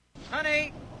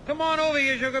Honey, come on over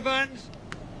here, sugar buns.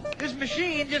 This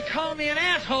machine just called me an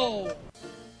asshole.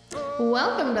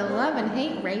 Welcome to Love and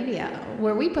Hate Radio,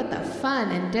 where we put the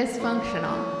fun in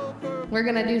dysfunctional. We're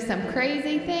gonna do some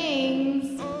crazy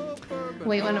things.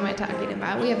 Wait, what am I talking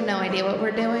about? We have no idea what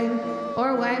we're doing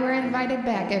or why we're invited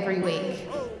back every week.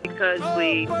 Because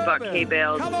we fuck hay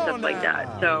bales and stuff like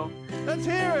that, so... Let's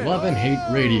hear it. Love and Hate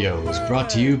Radio is brought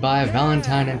to you by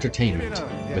Valentine Entertainment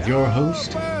with your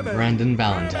host, Brandon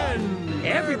Valentine.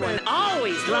 Everyone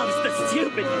always loves the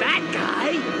stupid fat guy.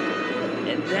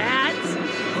 And that's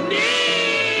me!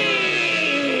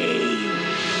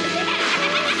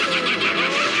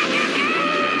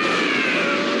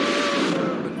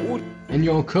 And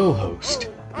your co-host,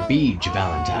 Beej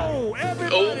Valentine.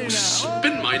 Oh,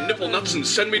 spin my nipple nuts and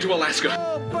send me to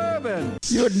Alaska.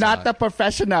 You're not the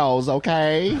professionals,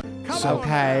 okay?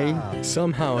 Okay.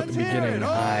 Somehow at the beginning,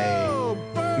 I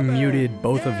muted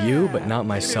both of you, but not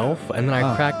myself, and then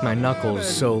I cracked my knuckles,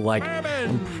 so, like,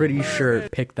 I'm pretty sure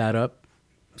it picked that up.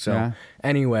 So,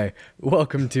 Anyway,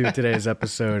 welcome to today's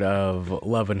episode of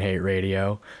Love and Hate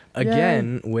Radio,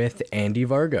 again with Andy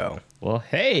Vargo. Well,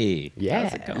 hey. Yeah.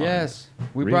 How's it going? Yes.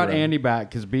 We brought Andy back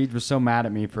because Beej was so mad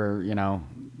at me for,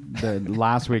 the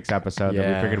last week's episode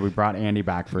that we figured we brought Andy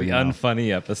back for, the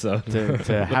unfunny episode.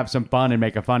 to have some fun and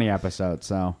make a funny episode.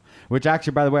 So, which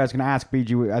actually, by the way, I was going to ask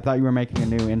Beej, I thought you were making a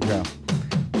new intro.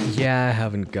 Yeah, I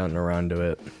haven't gotten around to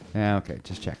it. Yeah, okay,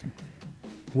 just checking.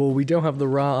 Well, we don't have the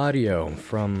raw audio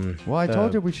from I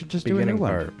told you we should just do a new one.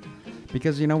 part.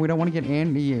 Because, we don't want to get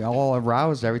Andy all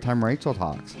aroused every time Rachel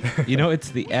talks. It's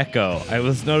the echo. I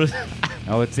was noticing.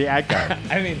 Oh, it's the echo.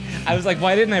 I was like,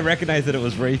 why didn't I recognize that it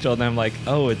was Rachel? And I'm like,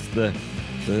 oh, it's the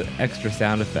extra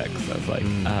sound effects. I was like,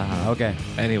 Okay.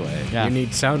 Anyway. Yeah. You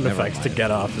need sound effects to get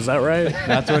off, is that right?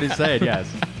 That's what he said, yes.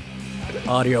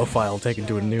 Audio file taken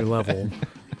to a new level.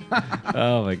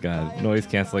 Oh my God. Noise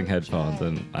canceling headphones,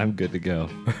 and I'm good to go.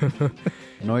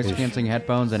 Noise canceling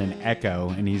headphones and an echo,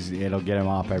 and it'll get him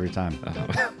off every time.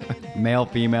 Male,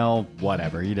 female,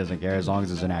 whatever. He doesn't care as long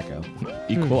as it's an echo.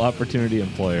 Equal opportunity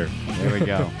employer. There we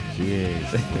go. Jeez.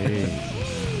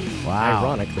 Wow.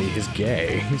 Ironically, he's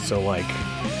gay, so like.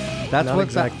 That's not what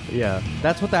exactly. Yeah.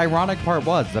 That's what the ironic part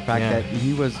was. The fact that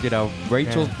he was,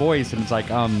 Rachel's voice, and it's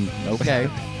like, okay.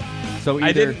 So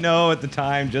I didn't know at the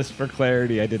time, just for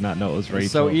clarity, I did not know it was Rachel.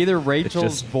 So either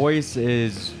Rachel's voice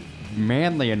is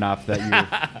manly enough that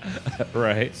you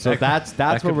right. So that's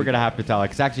what we're gonna have to tell her.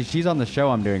 Because actually, she's on the show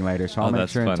I'm doing later, so I'll make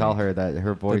sure and tell her that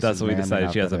her voice. But that's is what we manly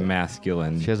decided. She has a enough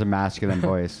masculine. She has a masculine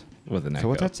voice with an echo. So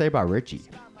what's that say about Richie?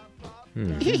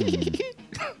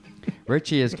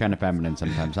 Richie is kind of feminine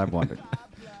sometimes. I've wondered.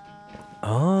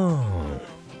 Oh.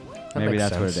 Maybe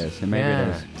that's what it is. Maybe it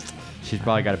is. She's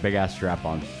probably got a big ass strap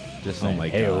on. Just saying. Oh my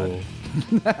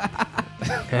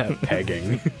God.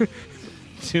 Pegging.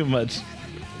 Too much.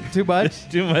 Too much?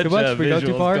 Too much. We go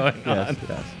too far? Going on.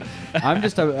 Yes. I'm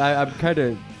just, I'm kind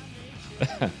of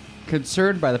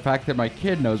concerned by the fact that my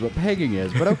kid knows what pegging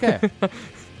is, but okay.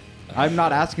 I'm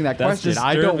not asking that question.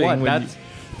 I don't want that.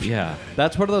 Yeah.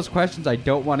 That's one of those questions I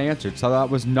don't want answered. So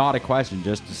that was not a question,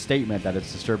 just a statement that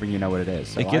it's disturbing. You know what it is.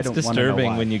 So it gets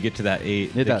disturbing when you get to that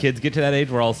age. The kids get to that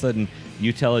age where all of a sudden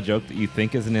you tell a joke that you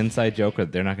think is an inside joke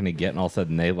that they're not going to get, and all of a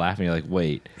sudden they laugh, and you're like,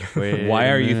 wait why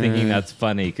are you thinking that's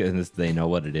funny? Because they know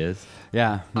what it is.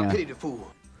 Yeah. I pity the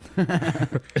fool.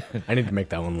 I need to make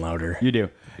that one louder. You do.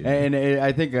 And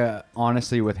I think,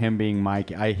 honestly, with him being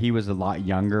Mike, he was a lot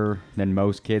younger than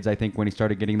most kids, I think, when he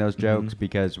started getting those jokes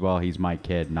because, well, he's my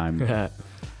kid, and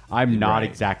I'm not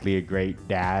exactly a great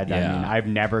dad. Yeah. I mean, I've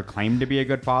never claimed to be a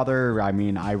good father. I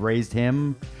mean, I raised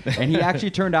him, and he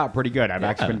actually turned out pretty good. I've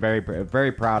actually been very,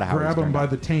 very proud of how Grab him by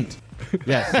the taint.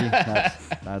 Yes,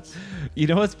 see, that's... You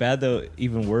know what's bad, though?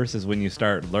 Even worse is when you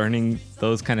start learning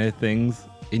those kind of things,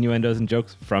 innuendos and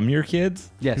jokes from your kids.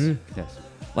 Yes, yes.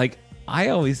 Like, I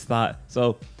always thought,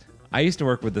 so I used to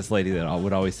work with this lady that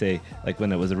would always say, like,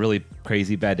 when it was a really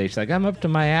crazy bad day, she's like, I'm up to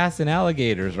my ass in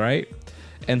alligators, right?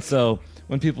 And so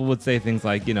when people would say things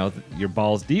like, your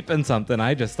ball's deep in something,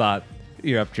 I just thought,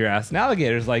 you're up to your ass in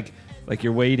alligators, like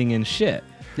you're wading in shit.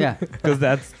 Yeah. Because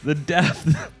that's the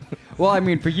depth. Well, I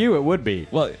mean, for you, it would be.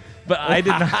 Well, but I did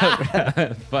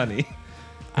not, funny.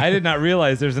 I did not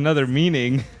realize there's another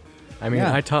meaning. I mean,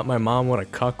 I taught my mom what a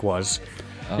cuck was.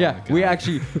 Oh yeah, we have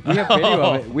video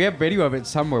of it. We have video of it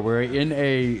somewhere. We're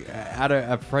at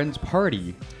a friend's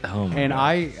party, and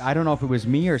I don't know if it was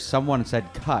me or someone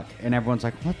said cuck, and everyone's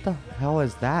like, "What the hell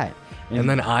is that?" And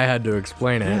then I had to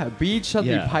explain it. Yeah, Beej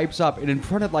suddenly pipes up, and in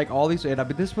front of like all these, and I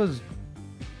mean, this was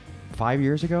 5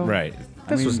 years ago, right?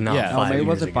 This was not 5 years ago. It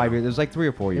wasn't 5 years. It was like 3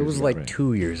 or 4 years. It was ago. like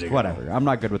 2 years ago. Whatever. I'm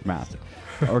not good with math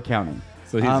or counting.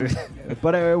 So he's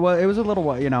But it was a little,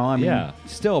 I mean, Yeah.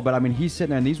 still, but I mean, he's sitting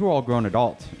there, and these were all grown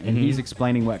adults, and he's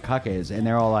explaining what cuck is, and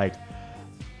they're all like,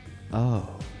 oh.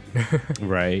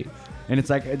 right. And it's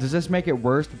like, does this make it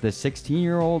worse that the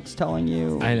 16-year-old's telling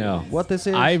you I know what this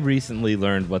is? I recently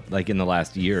learned what, like in the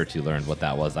last year or two, learned what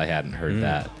that was. I hadn't heard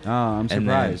that. Oh, I'm And then-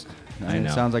 surprised. I It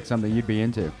know. sounds like something you'd be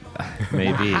into.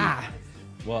 Maybe.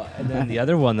 Well, and then the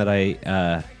other one that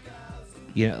I,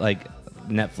 like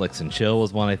Netflix and chill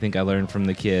was one I think I learned from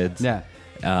the kids. Yeah.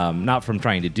 Not from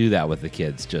trying to do that with the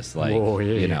kids, just like, Whoa,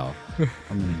 yeah.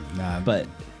 But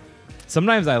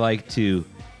sometimes I like to,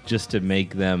 just to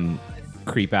make them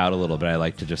creep out a little bit, I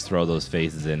like to just throw those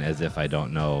phrases in as if I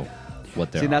don't know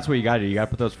what they're See, that's what you got to do. You got to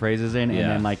put those phrases in, Yeah. and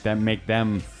then like that make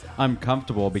them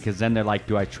uncomfortable, because then they're like,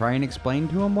 do I try and explain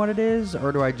to them what it is,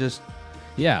 or do I just?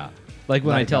 Yeah. Like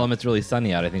when I Like tell that. them it's really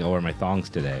sunny out, I think I'll wear my thongs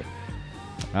today.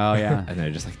 Oh yeah. And they're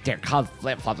just like, they're called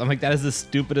flip-flops. I'm like, that is the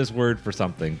stupidest word for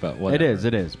something, but It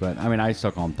whatever. is. But I mean, I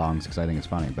still call them thongs because I think it's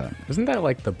funny. But Isn't that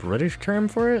like the British term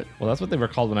for it? Well, that's what they were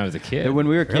called when I was a kid. when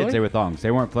we were kids, Really? they were thongs.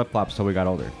 They weren't flip flops until we got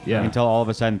older. Yeah. Until all of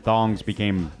a sudden, thongs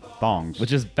became thongs.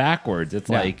 Which is backwards. It's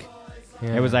Yeah. like,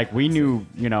 It was like we knew,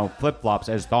 flip flops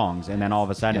as thongs, and then all of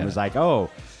a sudden Yeah. it was like, oh,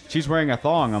 she's wearing a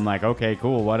thong. I'm like, okay,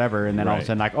 cool, whatever. And then all of a Right.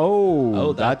 sudden, like,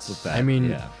 oh, that's that's what that. I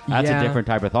mean, yeah. that's yeah, a different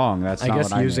type of thong. That's I not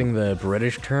guess what using knew. the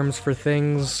British terms for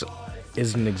things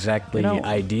isn't exactly You know-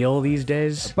 ideal these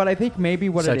days. But I think maybe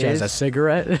what Such it as is. a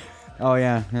cigarette. Oh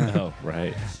yeah. Oh,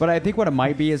 right. But I think what it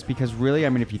might be is because really, I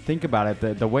mean, if you think about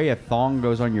it, the way a thong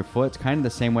goes on your foot, it's kind of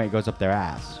the same way it goes up their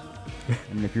ass.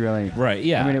 I mean, if you really, Right,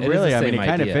 yeah, I mean, it is it the kind same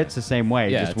of idea. fits the same way.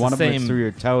 Yeah, Just it's one the of them is same- through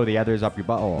your toe, the other is up your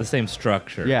butthole. The same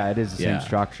structure. Yeah, it is the Yeah. same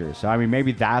structure. So I mean,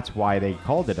 maybe that's why they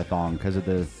called it a thong, because of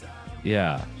the.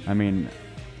 Yeah. I mean,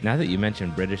 Now that you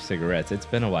mentioned British cigarettes, it's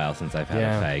been a while since I've had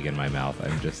Yeah. a fag in my mouth.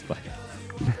 I'm just like,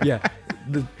 Yeah.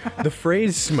 The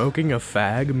phrase smoking a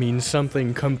fag means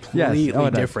something completely it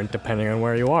does. different depending on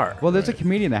where you are. well, there's a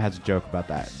comedian that has a joke about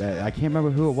that. I can't remember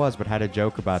who it was, but had a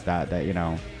joke about that.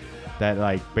 That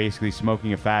like basically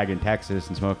smoking a fag in Texas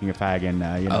and smoking a fag in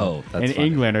Oh, that's in funny.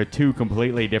 England are two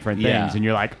completely different things, Yeah. and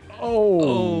you're like,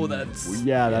 oh, that's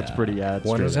that's pretty. Yeah, that's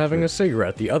One true, is that's having true. a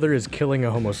cigarette, the other is killing a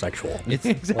homosexual. it's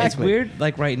Exactly. weird.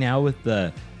 Like right now with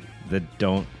the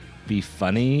don't be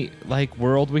funny like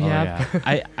world we Oh, have.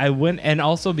 I went, and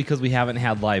also because we haven't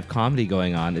had live comedy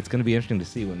going on, it's going to be interesting to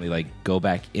see when we like go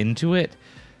back into it.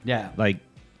 Yeah. Like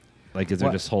is there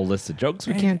What- just whole lists of jokes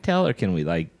we can't tell, or can we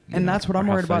like? And that's what I'm or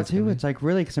how worried about funny it's gonna too. be? It's like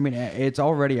really, because I mean, it's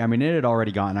already. I mean, it had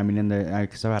already gone. I mean, in the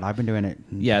because I've been doing it.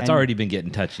 Yeah, it's 10 already been getting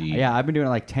touchy. Yeah, I've been doing it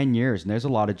like 10 years, and there's a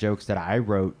lot of jokes that I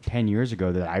wrote 10 years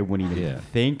ago that I wouldn't even Yeah.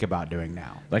 think about doing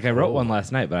now. Like I wrote one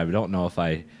last night, but I don't know if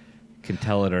I can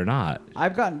tell it or not.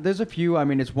 There's a few. I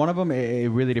mean, it's one of them. It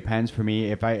really depends for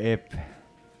me.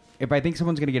 If I think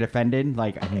someone's gonna get offended,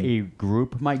 like a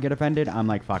group might get offended, I'm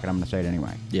like, fuck it, I'm gonna say it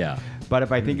anyway. Yeah. But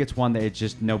if I think it's one that it's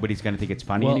just nobody's gonna think it's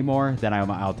funny Well, anymore, then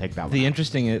I'll take that one. The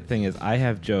interesting thing is I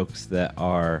have jokes that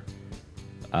are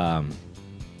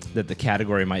that the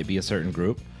category might be a certain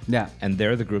group. Yeah. And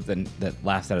they're the group that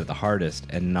laughs at it the hardest,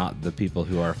 and not the people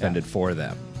who are offended for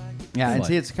them. Yeah, and Like-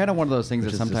 see, it's kind of one of those things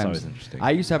which that is just sometimes always interesting.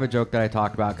 I used to have a joke that I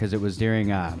talked about because it was during,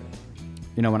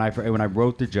 when I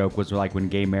wrote the joke was like when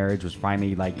gay marriage was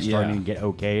finally like starting Yeah. to get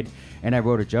okayed, and I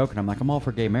wrote a joke and I'm like, I'm all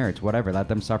for gay marriage, whatever, let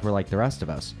them suffer like the rest of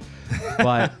us.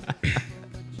 But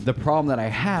the problem that I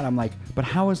had, I'm like, but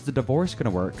how is the divorce going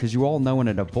to work? Because you all know in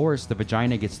a divorce, the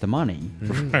vagina gets the money.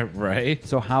 Right?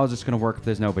 So how is this going to work if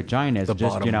there's no vagina? Is The it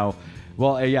just, bottom.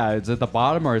 well, yeah, is it the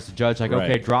bottom or is the judge like, okay,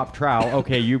 Right. drop trowel.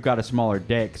 Okay, you've got a smaller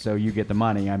dick, so you get the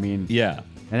money. I mean, Yeah.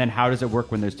 and then how does it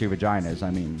work when there's two vaginas? I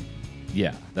mean,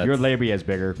 Yeah. That's, your labia is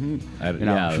bigger.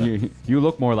 yeah. You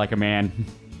look more like a man.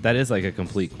 that is like a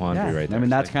complete quandary right there. I mean, It's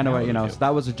that's like, kind of now what, do we do? so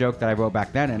that was a joke that I wrote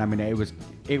back then. And I mean,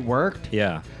 it worked.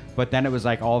 Yeah. But then it was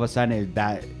like all of a sudden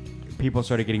that people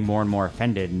started getting more and more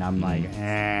offended. And I'm like,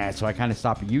 so I kind of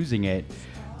stopped using it.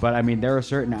 But I mean, there are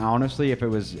certain, honestly, if it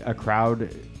was a crowd,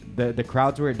 the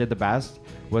crowds where it did the best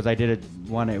was I did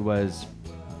one, it was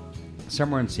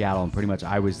somewhere in Seattle, and pretty much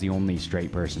I was the only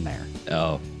straight person there.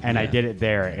 Oh. And I yeah. did it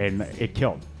there, and it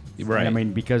killed. Right. And I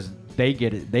mean, because they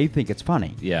get it, they think it's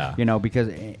funny. Yeah.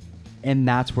 And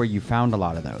that's where you found a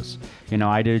lot of those.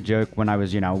 I did a joke when I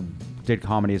was, did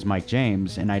comedy as Mike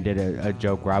James, and I did a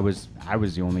joke where I was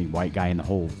the only white guy in the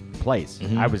whole place.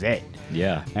 I was it.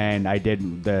 Yeah. And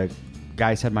the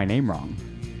guy said my name wrong.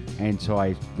 And so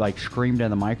I like screamed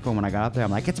in the microphone when I got up there. I'm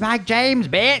like, "It's Mike James,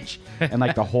 bitch!" And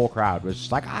like the whole crowd was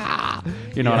just like, "Ah!"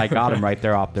 And I got him right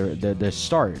there off the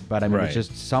start. But I mean, Right. it's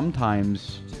just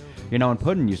sometimes, and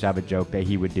Puddin used to have a joke that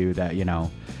he would do that,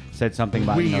 it's said something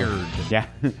about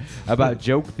about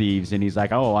joke thieves, and he's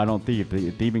like, "Oh, I don't thieve.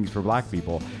 Thieving's for black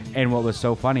people." And what was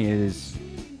so funny is,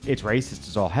 it's racist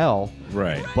as all hell,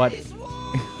 Right. But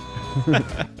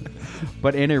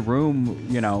but in a room,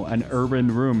 an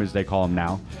urban room as they call them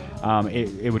now,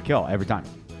 it would kill every time.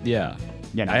 Yeah.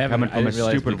 Yeah, I coming from a didn't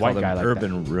realize stupid we call white guy them like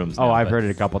urban that. rooms. Oh, now, I've but- heard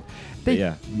it a couple.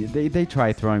 They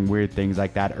try throwing weird things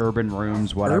like that. Urban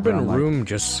rooms, whatever. Urban I'm like, room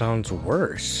just sounds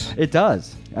worse. It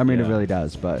does. I mean, it Yeah. really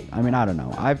does. But I mean, I don't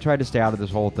know. I've tried to stay out of this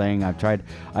whole thing. I've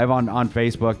on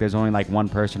Facebook. There's only like one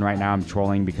person right now I'm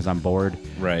trolling because I'm bored.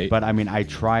 Right. But I mean, I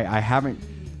haven't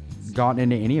gotten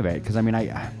into any of it because I mean,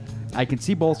 I can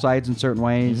see both sides in certain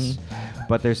ways,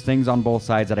 but there's things on both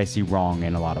sides that I see wrong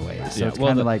in a lot of ways. So Yeah, it's well,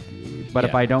 kind of the- like. But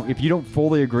if you don't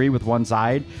fully agree with one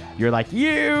side, you're like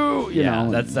you know.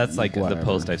 That's like whatever. the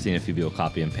post I've seen a few people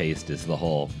copy and paste is the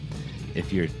whole,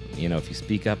 if you're, if you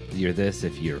speak up, you're this.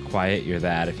 If you're quiet, you're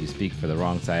that. If you speak for the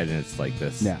wrong side, and it's like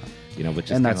this. Yeah. Which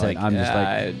is And kind that's of it. like, I'm just like-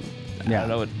 I Yeah. don't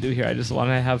know what to do here. I just want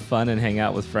to have fun and hang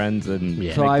out with friends and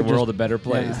make So the world a better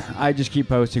place. Yeah, I just keep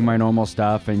posting my normal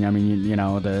stuff, and I mean,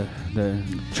 the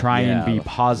try and be Yeah,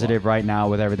 positive right now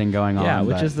with everything going on. Yeah,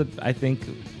 which but- is I think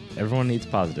everyone needs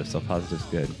positive, so positive's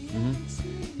good.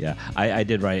 Yeah, I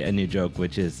did write a new joke,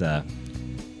 which is, I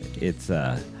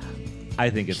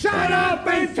think it's funny. up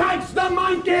and touch the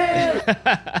monkey!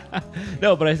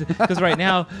 No, but because right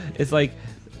now it's like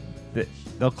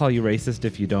they'll call you racist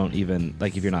if you don't even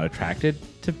if you're not attracted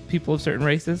to people of certain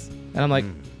races, and I'm like,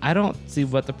 I don't see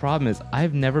what the problem is.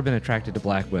 I've never been attracted to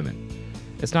black women.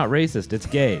 It's not racist. It's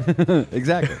gay.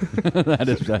 Exactly.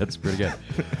 That's pretty good.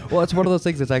 Well, it's one of those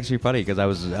things that's actually funny because I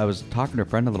was talking to a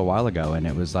friend a little while ago, and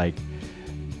it was like,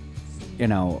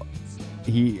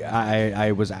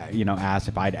 I was asked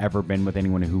if I'd ever been with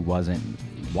anyone who wasn't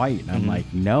white, and I'm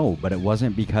like, no, but it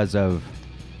wasn't because of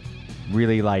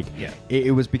really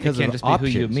it was because It can't of just be who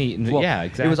options. you meet and- Well, yeah,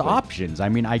 It was exactly. options. I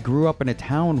mean, I grew up in a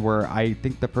town where I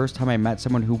think the first time I met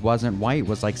someone who wasn't white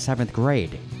was like 7th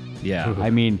grade. Yeah. I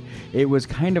mean, it was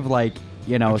kind of like,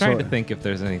 I'm trying to think if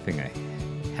there's anything I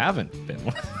haven't been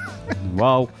with.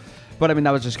 well, but I mean,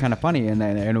 that was just kind of funny. And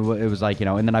then it was like,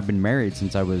 and then I've been married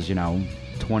since I was,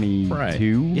 22. Right.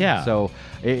 Yeah. So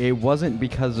it wasn't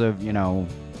because of,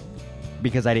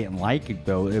 because I didn't like it,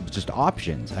 though. It was just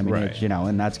options. I mean, Right. it's,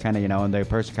 and that's kind of, and the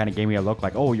person kind of gave me a look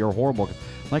like, oh, you're horrible.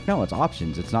 I'm like, no, it's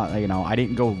options. It's not, I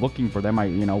didn't go looking for them. I,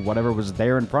 whatever was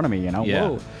there in front of me,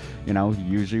 Yeah. whoa,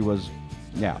 usually was,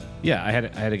 yeah. Yeah, I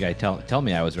had a guy tell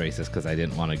me I was racist because I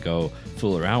didn't want to go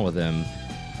fool around with him,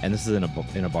 and this is in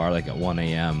a bar like at 1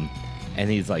 a.m.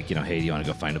 and he's like, hey, do you want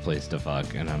to go find a place to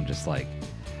fuck? And I'm just like,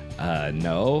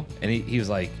 no. And he was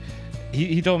like,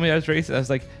 he told me I was racist. I was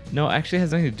like, no, actually, it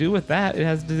has nothing to do with that. It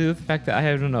has to do with the fact that I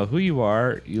don't know who you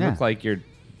are. You look like you're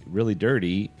really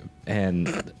dirty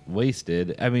and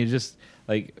wasted. I mean, just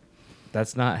like.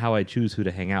 That's not how I choose who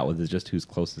to hang out with. It's just who's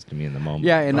closest to me in the moment.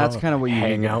 Yeah, and that's kind of what you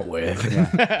hang out with.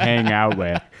 hang out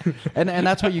with. And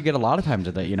that's what you get a lot of times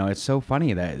with it. It's so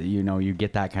funny that, you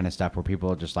get that kind of stuff where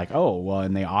people are just like, oh, well,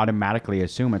 and they automatically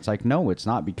assume it's like, no, it's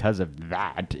not because of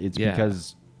that. It's Yeah.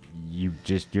 because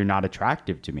you're not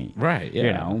attractive to me. Right,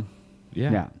 yeah.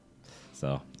 Yeah.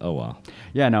 So, oh well.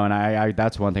 Yeah, no, and I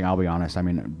that's one thing, I'll be honest. I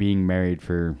mean, being married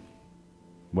for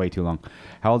way too long.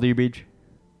 How old are you, Beach?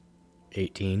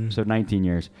 18. So 19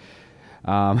 years.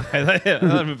 I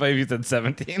thought if you said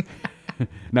 17.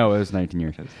 No, it was 19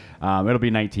 years. It'll be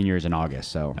 19 years in August.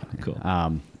 So Cool.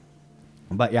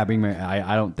 But yeah, being married,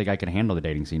 I don't think I can handle the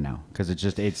dating scene now because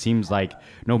it seems like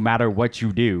no matter what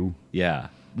you do. Yeah.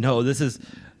 No, this is.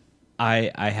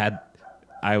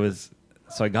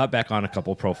 So I got back on a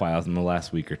couple profiles in the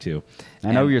last week or two.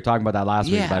 I know you were talking about that last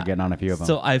week Yeah. about getting on a few of them.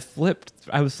 So I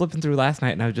was flipping through last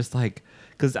night, and I was just like,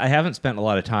 because I haven't spent a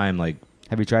lot of time. Like,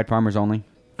 have you tried Farmers Only?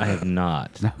 I have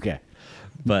not. Okay.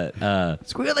 But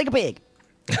squeal like a pig.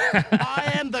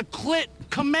 I am the Clit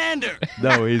Commander.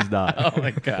 No, he's not. Oh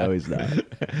my god. No, he's not.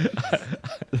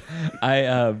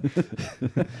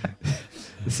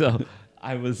 So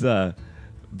I was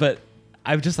but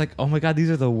I'm just like, oh my god, these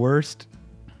are the worst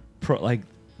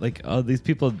oh, these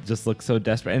people just look so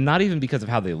desperate, and not even because of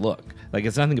how they look. Like,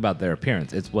 it's nothing about their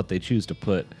appearance, it's what they choose to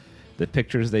put, the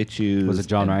pictures they choose. Was it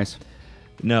John Rice?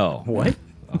 No. What?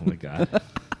 Oh my god.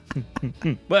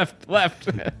 left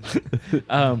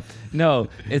no,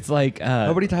 it's like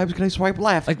How many times can I swipe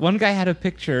left? like one guy had a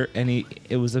picture, and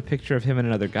it was a picture of him and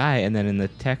another guy, and then in the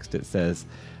text it says,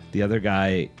 the other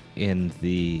guy in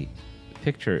the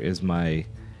picture is my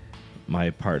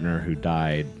partner who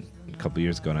died a couple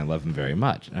years ago, and I love him very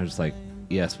much. And I was just like,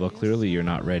 yes, well, clearly you're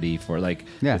not ready for, like,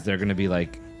 Yeah. is there going to be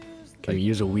like Can you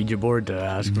use a Ouija board to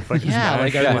ask for fucking Yeah,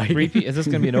 like, smash? are they creepy? Is this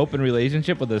gonna be an open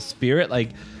relationship with a spirit? Like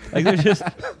they're just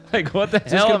like, what the It's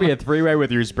just hell? gonna be a three-way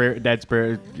with your dead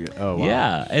spirit. Oh, wow.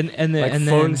 Yeah, and like and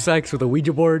phone then sex with a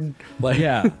Ouija board? Like,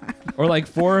 yeah, or like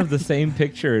 4 of the same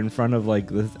picture in front of like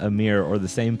a mirror, or the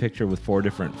same picture with 4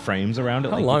 different frames around it.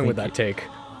 How like, long would that take?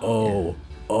 O-O-H.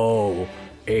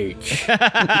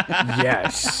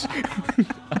 Yes.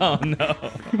 Oh no.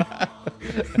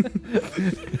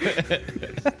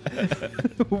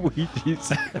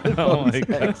 Ouija's. Oh my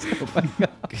god.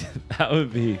 That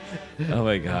would be. Oh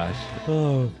my gosh.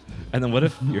 Oh. And then what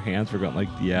if your hands were going like,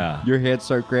 yeah, Your hands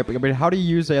start cramping. I mean, how do you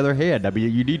use the other hand? I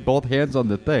mean, you need both hands on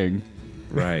the thing.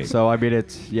 right. So, I mean,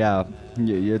 it's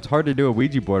it's hard to do a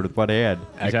Ouija board with one hand.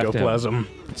 have to have- Ectoplasm.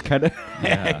 It's kind of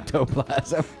Yeah.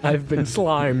 ectoplasm. I've been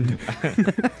slimed.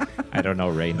 I don't know,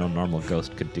 Ray. No normal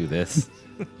ghost could do this.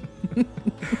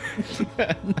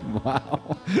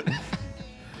 Wow.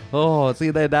 Oh, see,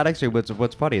 that actually,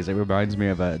 what's funny is it reminds me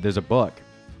of there's a book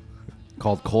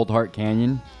called Cold Heart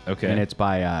Canyon. Okay. And it's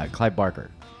by Clive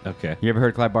Barker. Okay. You ever heard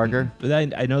of Clive Barker? But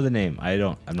I know the name.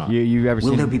 I'm not. You ever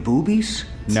seen? be boobies?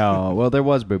 No. Well, there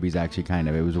was boobies actually, kind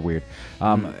of. It was weird.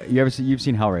 You've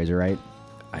seen Hellraiser, right?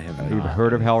 I have You've not.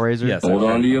 heard of Hellraiser? Yes. Hold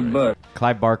on to your butt.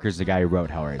 Clive Barker's the guy who wrote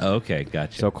Hellraiser. Okay,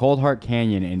 gotcha. So Cold Heart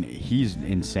Canyon, and he's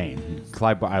insane.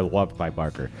 I love Clive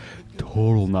Barker,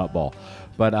 total nutball.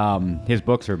 But his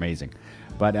books are amazing.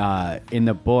 But in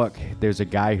the book, there's a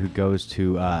guy who goes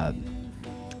to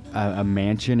a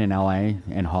mansion in LA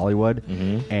and Hollywood,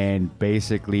 and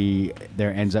basically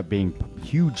there ends up being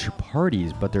huge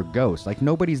parties, but they're ghosts. Like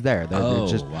nobody's there. They're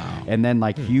just, wow. And then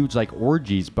like huge like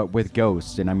orgies, but with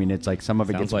ghosts. And I mean, it's like some of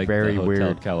it Sounds gets like very the Hotel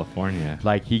weird. California.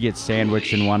 Like he gets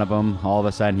sandwiched in one of them. All of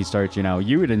a sudden he starts,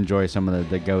 you would enjoy some of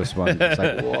the ghost ones. It's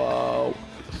like, whoa.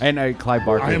 And Clive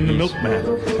Barker. I am the he's-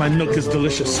 milkman. My milk is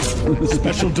delicious.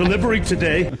 Special delivery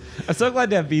today. I'm so glad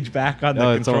to have Beach back on the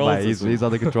No, it's all controls. right. this week. He's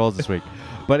on the controls this week.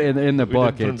 But in the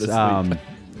book, didn't put it's him to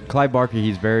Clive Barker.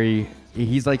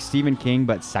 He's like Stephen King,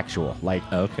 but sexual. Like,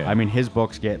 Okay. I mean, his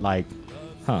books get like,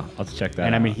 Huh? Let's check that.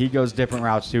 and I out. mean, he goes different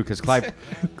routes too. Because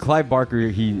Clive Barker,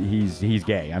 he's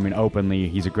gay. I mean, openly,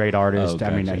 he's a great artist. Oh, I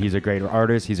mean, gotcha. he's a great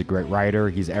artist. He's a great writer.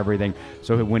 He's everything.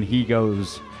 So when he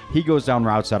goes down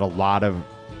routes that a lot of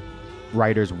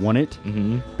writers wouldn't,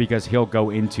 because he'll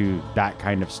go into that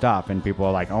kind of stuff, and people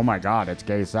are like, "Oh my God, it's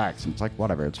gay sex." And it's like,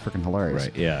 whatever, it's freaking hilarious.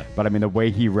 Right, yeah. But I mean, the way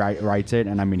he writes it,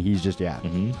 and I mean, he's just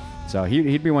So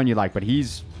he'd be one you like, but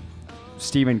he's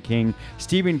Stephen King.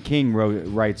 Stephen King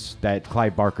writes that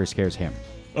Clive Barker scares him.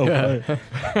 okay.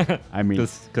 I mean,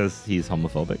 Because he's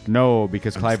homophobic. no,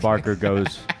 because Clive Barker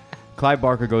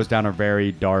goes down a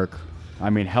very dark. I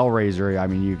mean, Hellraiser. I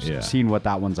mean, you've Yeah. seen what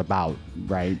that one's about,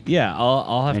 right? Yeah,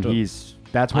 I'll have And to.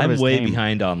 that's one of I'm his way tame-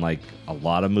 behind on like a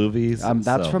lot of movies. That's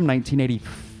so- from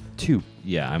 1982.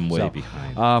 Yeah, I'm way So,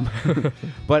 behind.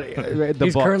 But the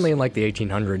He's books, currently in like the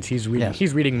 1800s.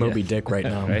 He's reading Moby Dick right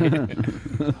now.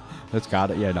 That's got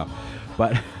it. Yeah, no,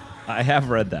 but I have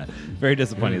read that. Very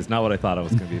disappointing. It's not what I thought it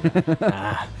was going to be.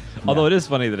 Although it is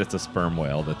funny that it's a sperm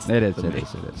whale. That's it is. the It main-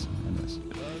 is. It is. It is.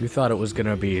 You thought it was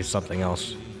gonna be something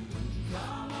else.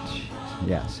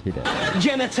 Yes, he did.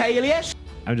 Genitalia?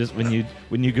 I'm just when you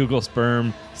Google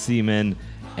sperm, semen,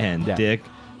 and Yeah. dick,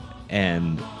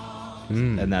 and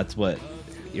that's what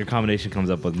your combination comes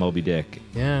up with Moby Dick.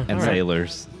 Yeah. And all right.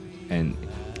 sailors, and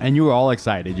And you were all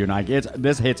excited. You're like,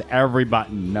 this hits every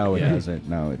button. No, it Yeah. doesn't.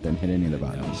 No, it didn't hit any of the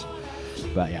buttons.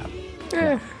 But yeah.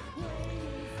 Eh.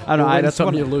 I don't know. You win That's some,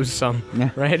 one. you lose some. Yeah.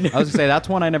 Right? I was gonna say that's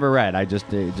one I never read. I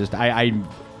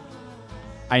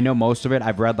know most of it.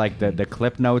 I've read like the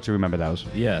clip notes. You remember those?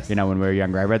 Yes. You know, when we were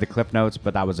younger, I read the clip notes,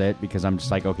 but that was it because I'm just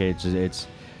like, okay,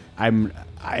 I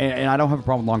don't have a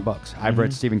problem with long books. I've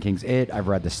read Stephen King's It. I've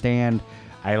read The Stand.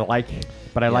 I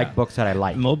like books that I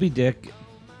like. Moby Dick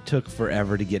took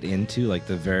forever to get into. Like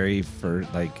the very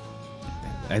first, like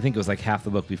I think it was like half the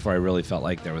book before I really felt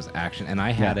like there was action. And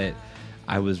I had it.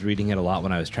 I was reading it a lot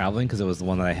when I was traveling because it was the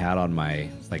one that I had on my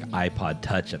like iPod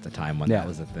Touch at the time when that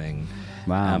was a thing.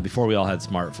 Wow. Before we all had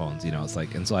smartphones, it's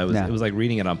like, and so I was. Yeah. It was like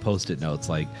reading it on Post-it notes.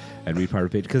 Like I'd read part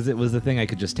of the page because it was the thing I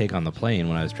could just take on the plane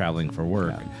when I was traveling for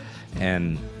work,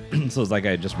 and so it was like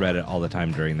I just read it all the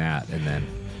time during that, and then.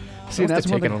 See, Must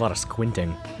have one taken thing- a lot of squinting.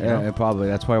 you Yeah, know? probably.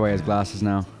 That's why he has glasses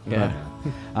now. Yeah.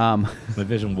 My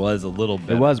vision was a little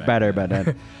better. It was back better, then.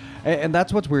 but and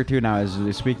that's what's weird too now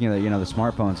is speaking of the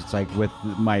smartphones. It's like with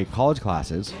my college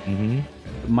classes,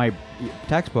 my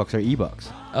textbooks are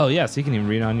ebooks. Oh yeah, so you can even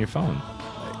read it on your phone.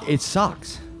 It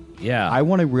sucks. Yeah. I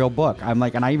want a real book. I'm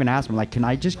like, and I even asked him like, can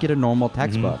I just get a normal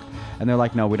textbook? And they're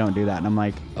like, no, we don't do that. And I'm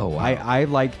like, Oh, wow. I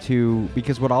like to,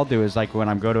 because what I'll do is like when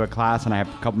I'm go to a class and I have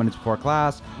a couple minutes before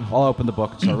class, I'll open the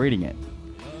book and start reading it.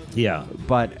 Yeah.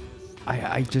 But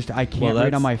I can't read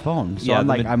that's- on my phone. So yeah, I'm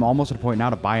the like, ma- I'm almost at a point now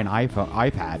to buy an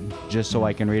iPad just so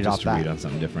I can read it Just off to that. read on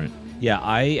something different. Yeah,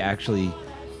 I actually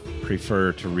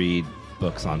prefer to read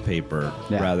books on paper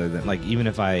Yeah. rather than like even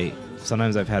if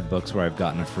sometimes I've had books where I've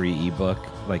gotten a free ebook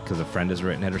like because a friend has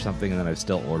written it or something, and then I've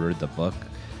still ordered the book,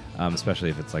 especially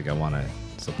if it's like I want to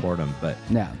support them. But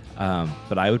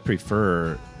but I would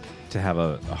prefer to have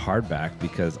a hardback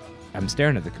because I'm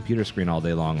staring at the computer screen all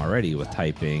day long already with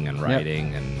typing and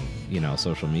writing and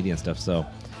social media and stuff. So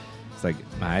it's like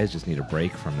my eyes just need a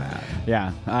break from that.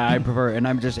 Yeah, I prefer, and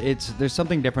there's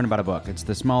something different about a book. It's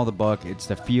the smell of the book, it's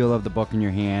the feel of the book in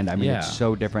your hand. I mean, Yeah. it's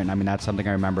so different. I mean, that's something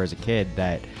I remember as a kid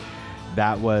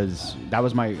that was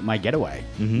my getaway.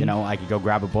 Mm-hmm. I could go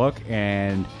grab a book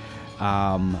and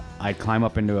I'd climb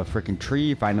up into a freaking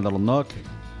tree, find a little nook.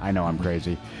 I know I'm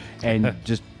crazy, and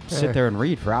just sit there and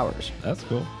read for hours. That's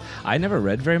cool. I never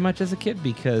read very much as a kid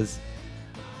because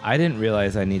I didn't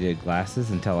realize I needed glasses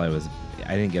until I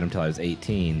didn't get them until I was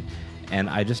 18, and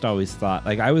I just always thought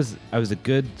like I was a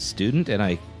good student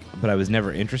but I was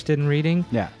never interested in reading.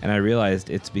 Yeah. And I realized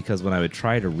it's because when I would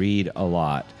try to read a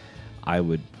lot, I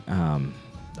would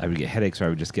get headaches or I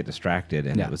would just get distracted,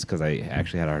 and Yeah. it was because I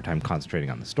actually had a hard time concentrating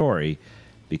on the story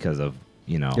because of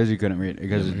Because you couldn't read,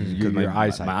 because your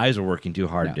eyesight. my eyes were working too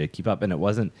hard Yeah. to keep up, and it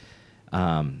wasn't.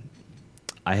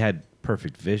 I had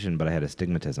perfect vision, but I had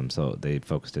astigmatism, so they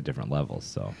focused at different levels.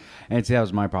 So, And see, that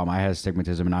was my problem. I had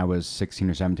astigmatism, and I was 16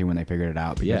 or 17 when they figured it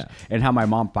out. Because, Yeah. And how my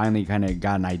mom finally kind of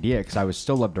got an idea, because I was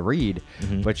still love to read,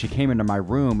 Mm-hmm. but she came into my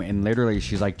room, and literally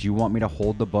she's like, do you want me to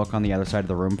hold the book on the other side of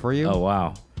the room for you? oh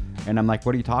wow, And I'm like,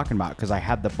 what are you talking about? Because I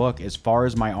had the book as far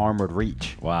as my arm would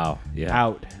reach. wow, yeah,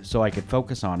 Out so I could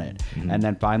focus on it. Mm-hmm. And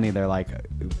then finally they're like,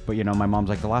 but my mom's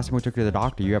like, the last time we took you to the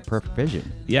doctor, you have perfect vision.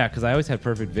 yeah. Because I always had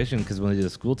perfect vision because when they did the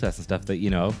school tests and stuff, that they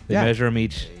Yeah. measure them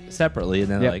each separately,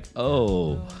 and then Yep. they're like,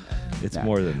 oh, it's Yeah.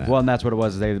 more than that. Well, and that's what it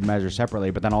was. They measure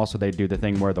separately, but then also they do the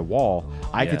thing where the wall,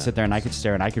 I Yeah. could sit there and I could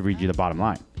stare and I could read you the bottom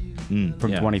line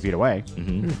from yeah. 20 feet away.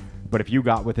 But if you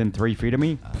got within 3 feet of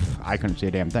me, I couldn't see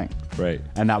a damn thing. right.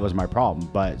 And that was my problem.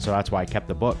 But so that's why I kept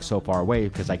the book so far away,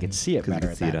 because I could see it 'Cause you better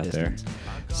could at see that it out there. distance.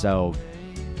 So,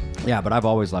 yeah, but I've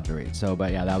always loved to read. So,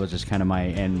 but yeah, that was just kind of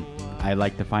and I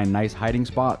like to find nice hiding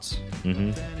spots.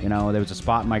 Mm-hmm. There was a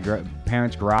spot in my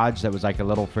parents' garage that was like a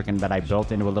little that I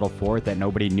built into a little fort that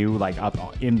nobody knew, like up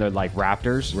in the like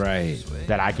rafters. Right.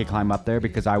 That I could climb up there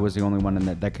because I was the only one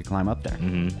that could climb up there.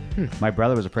 Mm-hmm. My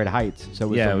brother was afraid of heights, so it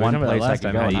was Yeah, the we one remember that place I last could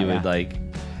time go. how and you would like.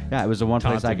 yeah, it was the one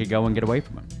place I taunt could him. go and get away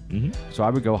from him. Mm-hmm. So I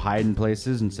would go hide in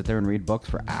places and sit there and read books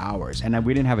for hours. And then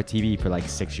we didn't have a TV for like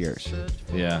 6 years.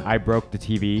 Yeah. I broke the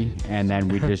TV, and then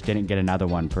we just didn't get another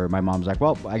one. My mom's like,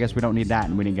 well, I guess we don't need that,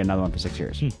 and we didn't get another one for 6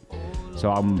 years.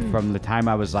 So from the time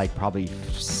I was like probably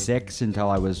 6 until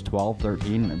I was 12,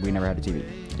 13, we never had a TV.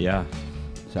 Yeah.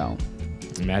 So,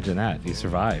 Imagine that if you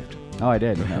survived. oh, I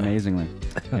did, amazingly.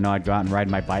 I'd go out and ride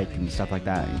my bike and stuff like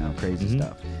that, crazy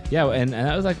stuff. Yeah, and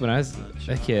that was like when I was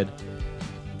a kid.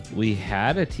 We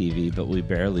had a TV, but we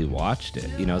barely watched it.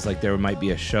 It's like there might be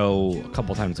a show a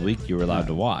couple times a week you were allowed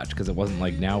to watch, because it wasn't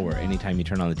like now where anytime you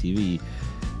turn on the TV,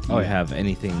 you have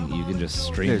anything, you can just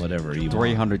stream There's whatever you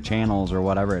 300 channels or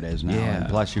whatever it is now. Yeah. And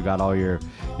plus you got all your,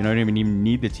 you don't even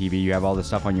need the TV. You have all this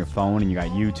stuff on your phone, and you got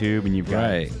YouTube, and you've got,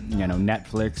 Right.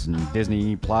 Netflix and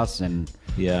Disney Plus and want.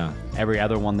 Yeah, every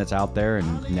other one that's out there.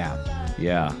 And yeah,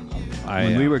 yeah.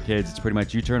 when we were kids, it's pretty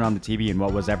much you turn on the TV and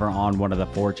what was ever on one of the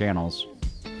 4 channels.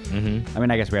 Mm-hmm. I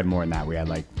mean, I guess we had more than that. We had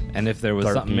like, And if there was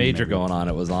 13 something major maybe. going on,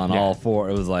 it was on Yeah. all 4.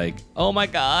 It was like, oh my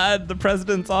God, the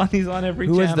president's on. He's on every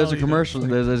who channel. is, there's a commercial,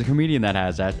 there's a comedian that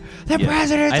has that. The Yeah.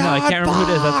 president's I know. on, I can't remember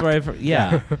who it is. That's where fuck!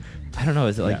 yeah. I don't know.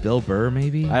 Is it like Yeah. Bill Burr?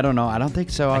 Maybe. I don't know. I don't think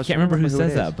so. I was can't trying to remember who it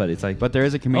says is. that, but it's like. But there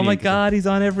is a comedian. Oh my God, he's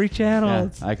on every channel. Yeah,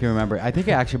 It's- I can remember. I think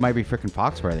it actually might be freaking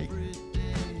Foxworthy.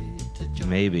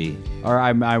 Maybe. Or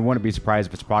I wouldn't be surprised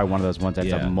if it's probably one of those ones that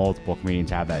Yeah. multiple comedians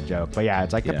have that joke. But yeah,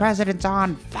 it's like the Yeah. president's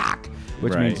on, fuck,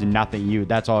 which Right. means nothing.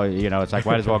 That's all. It's like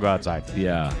might as well go outside.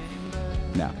 Yeah.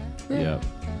 No. Yeah.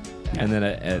 And then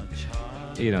at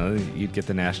you'd get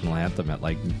the national anthem at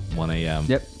like 1 a.m.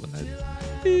 Yep. When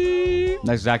the,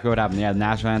 That's exactly what happened. Yeah, the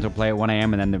national anthem will play at 1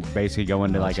 a.m. and then they basically go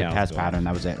into All like a channels test go off. pattern.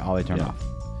 That was it. All they turned Yeah. off.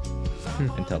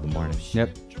 until the morning. Yep.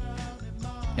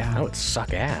 That would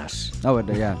suck ass. Oh,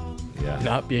 yeah. Yeah.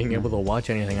 Not being able to watch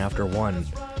anything after 1.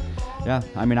 Yeah.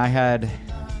 I mean,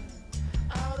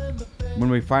 when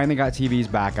we finally got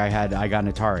TVs back, I got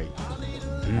an Atari.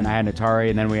 and I had an Atari,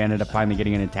 and then we ended up finally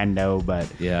getting a Nintendo. But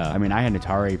Yeah. I mean, I had an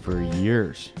Atari for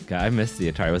years. God, I missed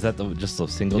the Atari. Was that just a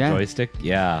single Yeah. joystick?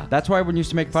 Yeah. That's why when you used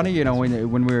to make fun of,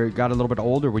 when got a little bit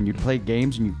older, when you'd play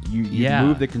games and you Yeah.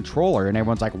 move the controller, and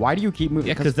everyone's like, "Why do you keep moving?"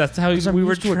 Yeah, 'cause that's how I'm we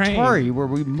were used to trained. Atari, where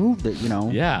we moved it,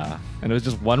 Yeah. And it was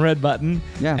just one red button.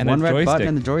 Yeah, and one a red joystick. button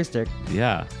and the joystick.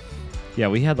 Yeah. Yeah,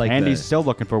 we had like Andy's still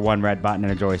looking for one red button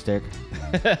and a joystick.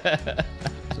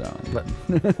 So,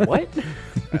 What?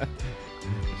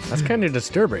 That's kind of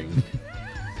disturbing.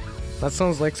 That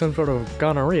sounds like some sort of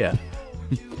gonorrhea.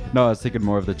 no, I was thinking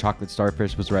more of the chocolate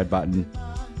starfish was red button.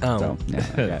 Oh. So, yeah,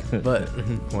 okay. But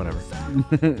whatever.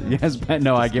 Yes, but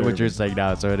no, I get what you're saying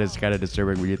now. So it is kind of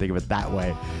disturbing when you think of it that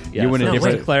way. Yeah, you went a so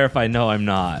different. to clarify, no, I'm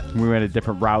not. We went a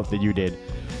different route than you did.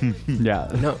 Yeah.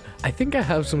 No, I think I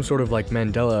have some sort of like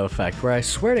Mandela effect where I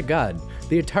swear to God,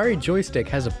 the Atari joystick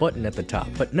has a button at the top,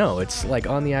 but no, it's like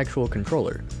on the actual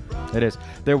controller. It is.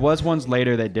 There was ones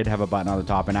later that did have a button on the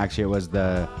top, and actually it was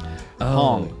the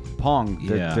Pong.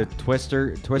 Yeah. The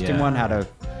twisting one had a.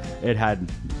 It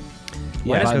had.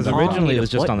 Yeah, because Pong originally need it a was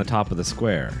just on the button? top of the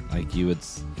square. Like you would.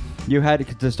 You had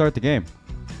to start the game.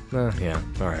 Yeah,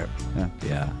 all right.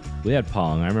 Yeah. We had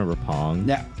Pong. I remember Pong.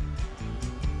 Yeah.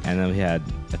 And then we had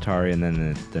Atari, and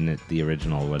then the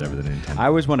original, whatever the Nintendo. I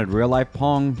always wanted real life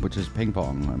Pong, which is ping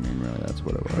pong. I mean, really, that's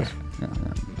what it was.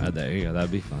 Yeah. There you go.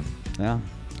 That'd be fun. Yeah.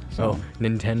 So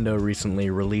Nintendo recently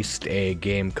released a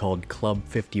game called Club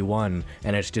 51,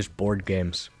 and it's just board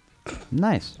games.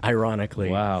 Nice. Ironically.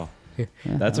 Wow.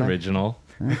 That's I like- original.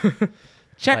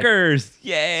 Checkers!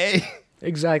 Yay!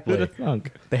 Exactly. Who'da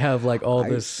thunk? They have like all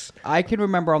this. I can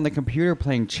remember on the computer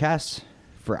playing chess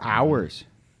for hours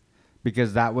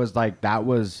because that was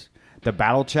the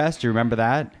battle chess. Do you remember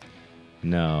that?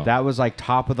 No. That was like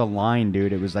top of the line,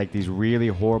 dude. It was like these really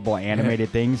horrible animated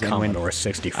things. And when Commodore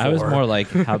 64. I was more like,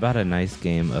 how about a nice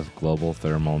game of global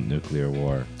thermal nuclear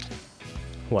war?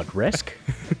 What, Risk?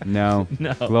 no,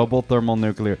 No. global thermal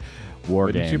nuclear war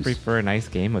Wouldn't games. you prefer a nice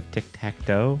game of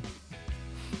tic-tac-toe?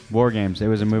 War Games. It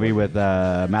was a movie with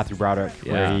Matthew Broderick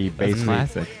where Yeah, he that's basically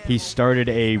classic. he started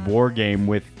a war game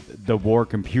with the war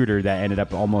computer that ended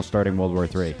up almost starting World War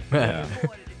III. Yeah.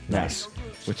 Nice.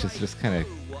 Which is just kind of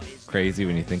crazy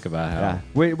when you think about how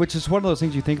Yeah, which is one of those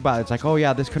things you think about. It's like, oh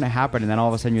yeah, this couldn't happen, and then all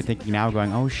of a sudden you're thinking now,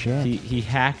 going, oh shit. he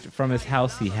hacked from his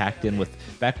house. He hacked in with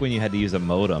back when you had to use a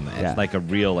modem, and Yeah. like a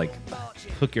real like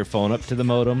hook your phone up to the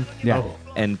modem. Yeah. Oh.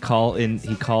 And call in.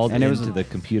 He called And it was into a- the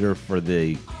computer for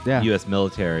the Yeah. U.S.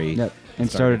 military. Yep. And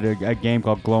started a game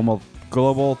called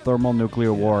Global Thermal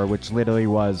Nuclear War, which literally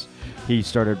was it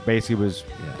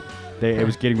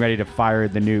was getting ready to fire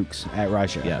the nukes at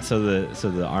Russia. Yeah. So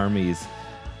the armies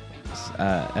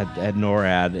at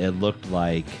NORAD, it looked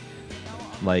like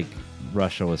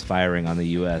Russia was firing on the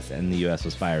U.S. and the U.S.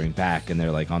 was firing back, and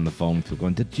they're like on the phone, people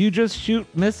going, "Did you just shoot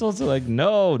missiles?" They're like,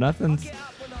 "No, nothing's."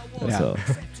 Yeah. So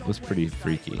it was pretty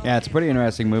freaky. Yeah, it's a pretty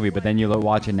interesting movie, but then you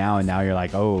watch it now, and now you're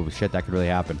like, oh shit, that could really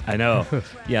happen. I know.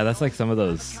 Yeah, that's like some of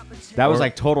those. That was Or-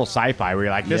 like total sci-fi where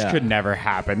you're like, this Yeah. could never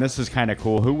happen. This is kind of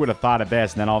cool. Who would have thought of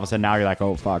this? And then all of a sudden now you're like,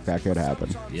 oh fuck, that could happen.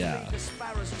 Yeah.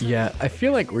 Yeah, I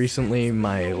feel like recently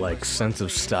my like sense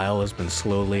of style has been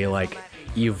slowly like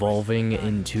evolving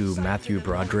into Matthew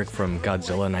Broderick from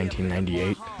Godzilla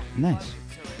 1998. Nice.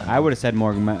 I would have said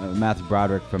more Matthew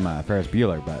Broderick from Ferris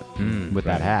Bueller, but with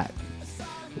that hat.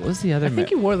 What was the other? I think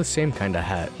he wore the same kind of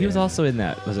hat. He was also in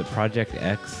that. Was it Project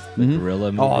X? The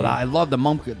gorilla movie. Oh, I love the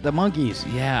monkeys.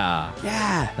 Yeah.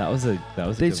 Yeah. That was a. They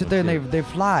good sit one, there and too. they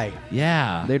fly.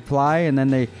 Yeah. They'd fly, and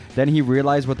then he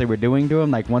realized what they were doing to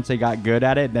him. Like once they got good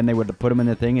at it, then they would put him in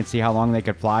the thing and see how long they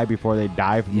could fly before they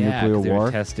die from Yeah, nuclear 'cause they were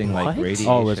war. testing like What? radiation.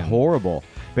 Oh, it was horrible.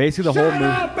 Basically, the whole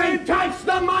movie. and touch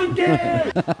the monkey!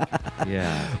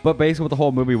 Yeah. But basically, what the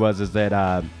whole movie was is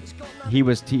that he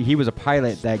was a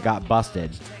pilot that got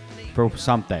busted for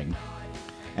something,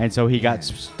 and so he got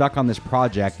stuck on this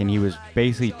project, and he was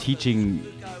basically teaching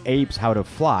apes how to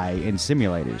fly in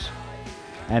simulators.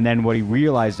 And then what he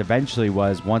realized eventually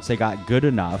was once they got good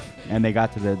enough and they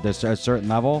got to a certain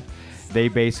level, they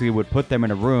basically would put them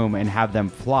in a room and have them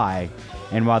fly,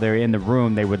 and while they're in the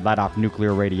room, they would let off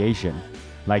nuclear radiation,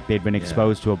 like they'd been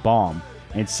exposed to a bomb,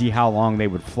 and see how long they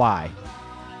would fly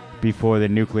before the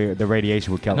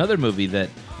radiation would kill them. Another movie that.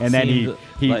 And then he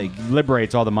seemed like,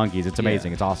 liberates all the monkeys. It's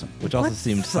amazing. Yeah. It's awesome. which also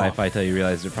seemed sci-fi till you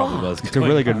realized it probably was. It's a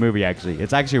really good movie, actually.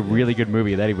 It's actually a really good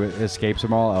movie that he escapes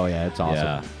them all. Oh yeah, it's awesome.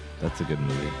 Yeah, that's a good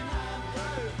movie.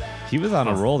 He was on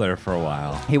a roll there for a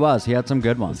while. He was. He had some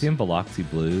good Was ones. he in Biloxi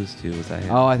Blues too? Was that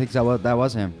him? Oh, I think that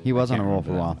was him. He was on a roll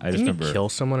for a while. I just Didn't remember he kill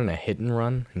someone in a hit and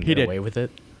run and He get did. away with it?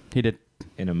 He did.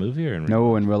 in a movie or in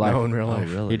No, in real life. No, in real life.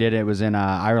 Oh, really? He did. It was in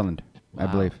Ireland, I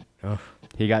Wow. believe. Oh.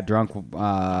 He got drunk.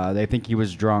 They think he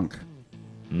was drunk.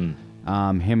 Him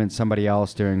and somebody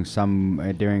else during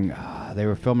they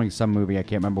were filming some movie. I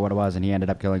can't remember what it was, and he ended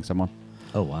up killing someone.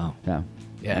 Oh wow. Yeah.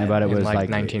 Yeah, but it in was like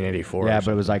 1984 or Yeah,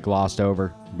 but it was like glossed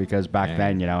over because back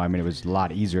then, I mean, it was a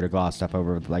lot easier to gloss stuff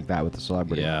over like that with a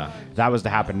celebrity. Yeah. If that was to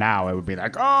happen now, it would be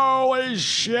like, holy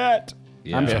shit.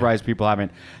 Yeah. I'm surprised people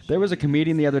haven't. There was a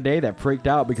comedian the other day that freaked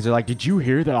out because they're like, did you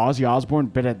hear that Ozzy Osbourne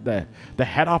bit at the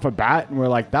head off a bat? And we're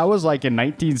like, that was like in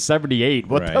 1978.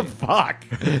 What the fuck?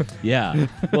 Yeah.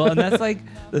 Well, and that's like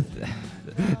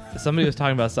somebody was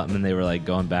talking about something and they were like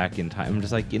going back in time. I'm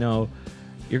just like,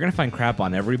 you're going to find crap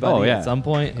on everybody at some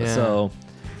point. Yeah. So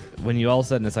when you all of a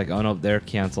sudden it's like, oh no, they're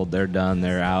canceled, they're done,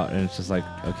 they're out. And it's just like,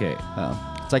 okay.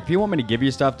 It's like, if you want me to give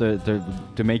you stuff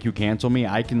to make you cancel me,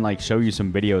 I can like show you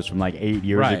some videos from like 8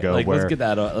 years ago like, where let's get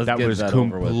that was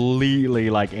completely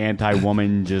like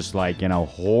anti-woman, just like,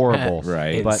 horrible.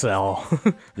 Right.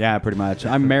 Incel. Yeah, pretty much.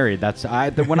 I'm married.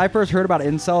 When I first heard about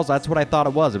incels, that's what I thought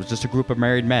it was. It was just a group of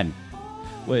married men.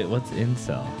 Wait, what's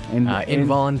incel?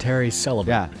 Involuntary celibate.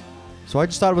 Yeah. So I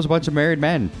just thought it was a bunch of married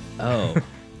men. Oh.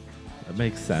 That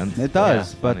makes sense. It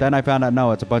does. Yeah, but then I found out,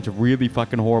 no, it's a bunch of really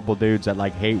fucking horrible dudes that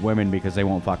like hate women because they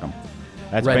won't fuck them.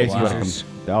 That's basically what it comes.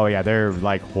 Oh yeah, they're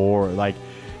like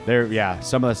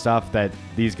some of the stuff that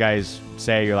these guys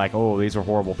say, you're like, oh, these are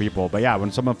horrible people. But yeah,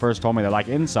 when someone first told me they're like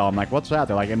incel, I'm like, what's that?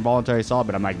 They're like involuntary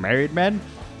celibate. I'm like, married men?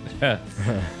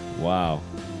 Wow.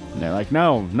 And they're like,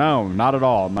 no, not at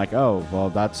all. I'm like, oh, well,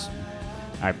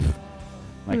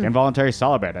 involuntary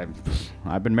celibate.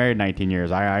 I've been married 19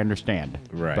 years. I understand.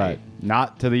 Right. But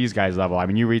not to these guys' level. I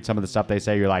mean, you read some of the stuff they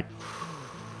say, you're like,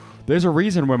 there's a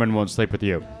reason women won't sleep with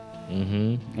you.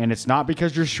 Mm-hmm. And it's not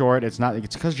because you're short. It's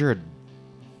because you're a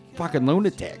fucking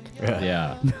lunatic.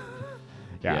 Yeah.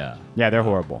 Yeah. Yeah, they're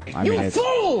horrible. I mean,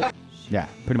 fool! Yeah,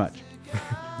 pretty much.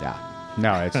 Yeah.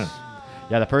 No, it's...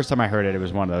 Yeah, the first time I heard it, it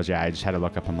was one of those, I just had to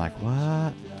look up. I'm like,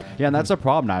 what? Yeah, and that's the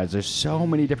problem now, is there's so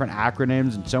many different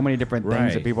acronyms and so many different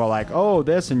things that people are like, oh,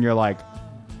 this, and you're like...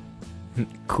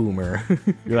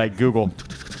 Coomer. You're like, Google.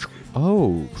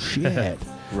 Oh, shit.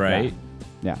 Right?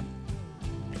 Yeah.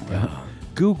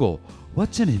 Google,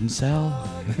 what's an incel?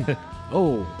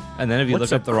 Oh. And then if you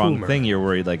look up the wrong thing, you're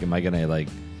worried, like, am I going to, like...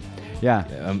 Yeah.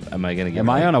 Am I going to get... Am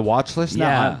I on a watch list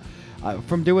now? Yeah.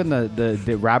 From doing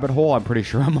the rabbit hole, I'm pretty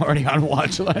sure I'm already on a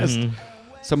watch list. Mm-hmm.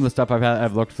 Some of the stuff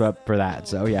I've looked up for that,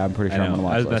 so yeah, I'm pretty sure I'm on a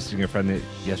watch list. I was messaging a friend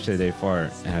yesterday, day before,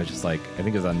 and I was just like, I think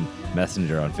it was on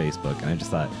Messenger on Facebook, and I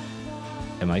just thought,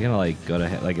 am I gonna like go to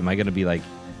am I gonna be like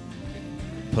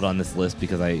put on this list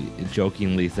because I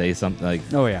jokingly say something like?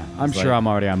 Oh yeah, I'm sure I'm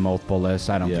already on multiple lists.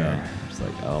 I don't care. I'm just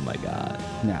like, oh my god.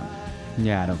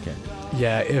 Yeah, I don't care.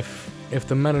 Yeah, if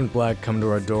the men in black come to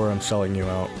our door, I'm selling you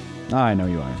out. Oh, I know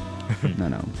you are.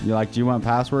 No. You're like, do you want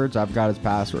passwords? I've got his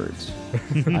passwords.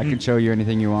 I can show you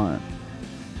anything you want.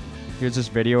 Here's this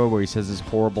video where he says this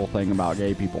horrible thing about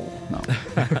gay people. No.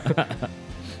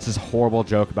 It's this horrible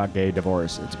joke about gay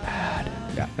divorce. It's bad.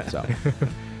 Yeah, so.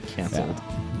 Canceled.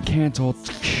 Yeah. Canceled.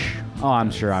 Oh, I'm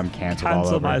sure I'm canceled all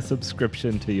over. Cancel my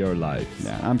subscription to your life.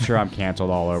 Yeah, I'm sure I'm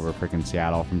canceled all over freaking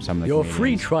Seattle from some of the Your comedians.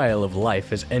 free trial of life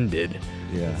has ended.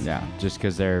 Yeah, just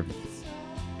because they're...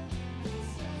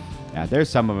 Yeah, there's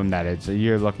some of them that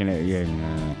you're looking at...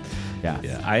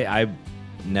 Yeah. I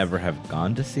never have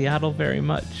gone to Seattle very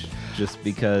much, just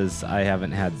because I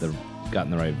haven't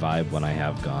gotten the right vibe when I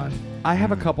have gone. I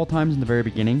have a couple times in the very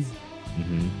beginning.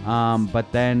 Mm-hmm.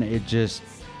 But then it just...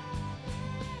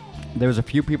 There was a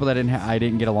few people that I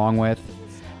didn't get along with,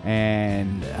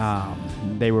 and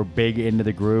they were big into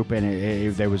the group,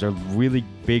 and there was a really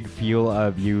big feel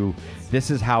of you.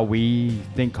 This is how we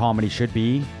think comedy should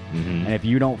be, and if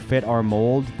you don't fit our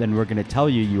mold, then we're going to tell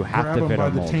you have to fit our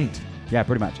mold. Taint. Yeah,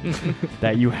 pretty much.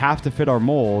 That you have to fit our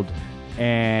mold,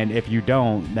 and if you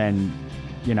don't, then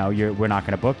we're not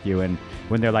going to book you. And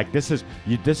when they're like, this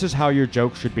is how your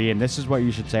joke should be, and this is what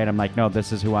you should say, and I'm like, no,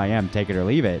 this is who I am, take it or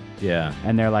leave it. Yeah.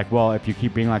 And they're like, well, if you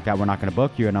keep being like that, we're not going to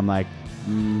book you. And I'm like,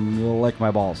 you'll lick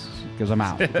my balls because I'm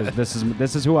out. Because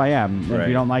this is who I am. And if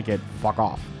you don't like it, fuck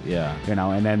off. Yeah.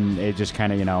 And then it just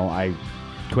kind of, I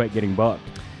quit getting booked.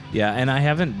 Yeah, and I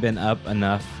haven't been up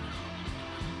enough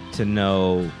to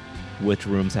know which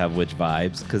rooms have which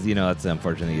vibes, because that's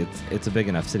unfortunately it's a big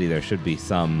enough city. There should be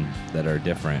some that are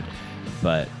different,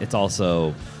 but it's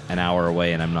also an hour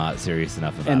away, and I'm not serious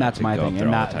enough about it. And that's my thing,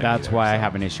 and that's why I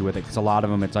have an issue with it, because a lot of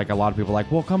them, it's like a lot of people are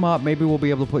like, well, come up, maybe we'll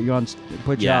be able to put you up.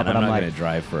 Yeah, but I'm not like, going to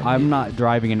drive for. I'm not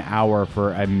driving an hour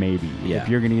for a maybe. Yeah. If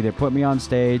you're going to either put me on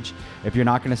stage, if you're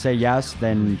not going to say yes,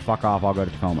 then fuck off. I'll go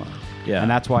to Tacoma. Yeah.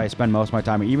 And that's why I spend most of my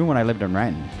time, even when I lived in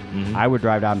Renton, I would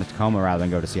drive down to Tacoma rather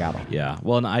than go to Seattle. Yeah.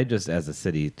 Well, and I just, as a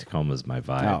city, Tacoma's my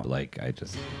vibe. Oh. Like,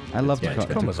 I love Yeah, Tacoma.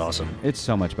 Tacoma's awesome. It's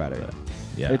so much better.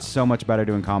 Yeah. It's so much better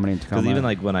doing comedy in Tacoma. Because even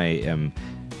like when I am,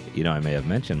 I may have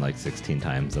mentioned like 16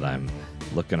 times that I'm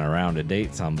looking around to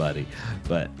date somebody,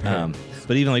 but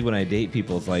even like when I date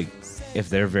people, it's like if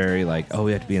they're very like, oh,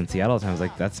 we have to be in Seattle all the time. It's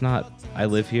like, that's not. I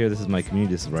live here. This is my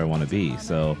community. This is where I want to be.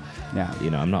 So, yeah,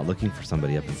 I'm not looking for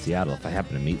somebody up in Seattle. If I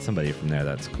happen to meet somebody from there,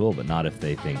 that's cool. But not if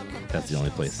they think that's the only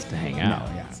place to hang out.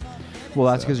 No, yeah. Well,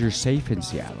 that's because you're safe in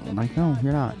Seattle. I'm like, no,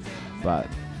 you're not. But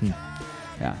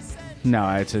yeah,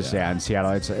 no, it's just in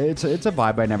Seattle. It's a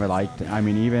vibe I never liked. I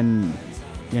mean, even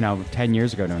 10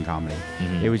 years ago doing comedy,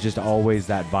 it was just always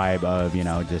that vibe of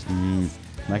just.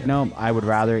 Like, no, I'd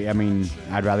rather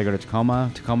go to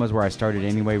Tacoma. Tacoma's where I started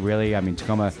anyway, really. I mean,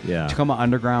 Tacoma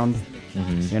Underground,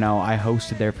 I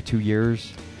hosted there for 2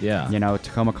 years. Yeah.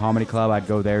 Tacoma Comedy Club, I'd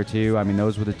go there too. I mean,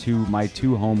 those were my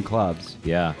two home clubs.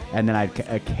 Yeah. And then I'd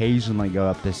occasionally go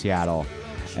up to Seattle.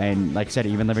 And like I said,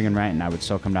 even living in Renton, I would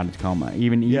still come down to Tacoma.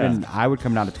 Even I would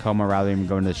come down to Tacoma rather than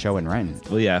going to the show in Renton.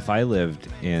 Well, yeah, if I lived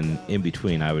in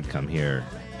between, I would come here.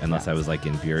 Unless I was like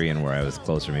in Burien where I was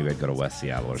closer, maybe I'd go to West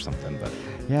Seattle or something. But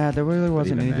yeah, there really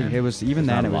wasn't anything. Then, it was even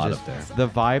then. It was just the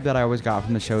vibe that I always got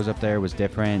from the shows up there was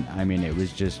different. I mean, it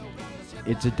was just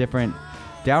it's a different.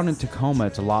 Down in Tacoma,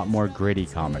 it's a lot more gritty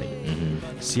comedy.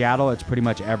 Seattle, it's pretty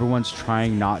much everyone's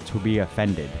trying not to be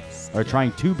offended or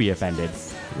trying to be offended.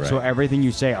 Right. So everything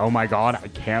you say, oh my God, I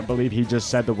can't believe he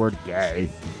just said the word gay.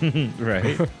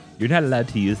 Right. You're not allowed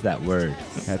to use that word.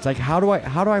 Yeah, it's like how do I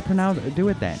do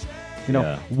it then?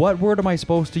 What word am I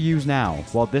supposed to use now?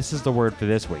 Well, this is the word for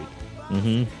this week.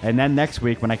 And then next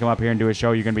week, when I come up here and do a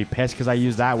show, you're going to be pissed because I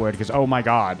use that word because, oh my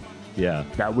God. Yeah.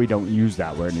 That we don't use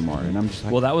that word anymore. And I'm just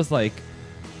like. Well, that was like.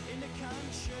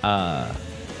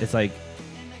 It's like.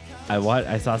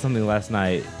 I saw something last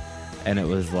night and it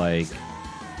was like.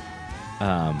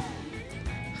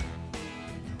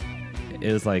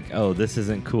 It was like, oh, this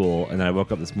isn't cool. And then I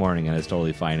woke up this morning and it's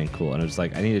totally fine and cool. And it was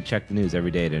like, I need to check the news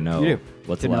every day to know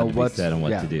what's allowed to be said and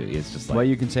what to do. It's just like. What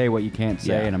you can say, what you can't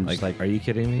say. And I'm just like. Are you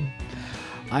kidding me?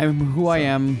 I'm who I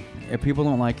am. If people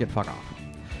don't like it, fuck off.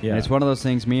 Yeah. And it's one of those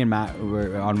things, me and Matt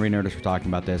on Renerdist were talking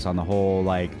about this on the whole,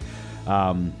 like,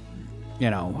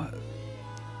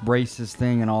 racist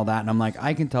thing and all that. And I'm like,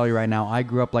 I can tell you right now, I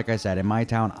grew up, like I said, in my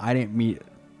town. I didn't meet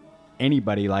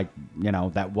anybody like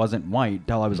that wasn't white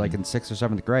till I was like in 6th or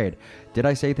 7th grade. Did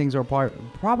I say things that were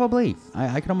probably?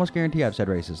 I can almost guarantee I've said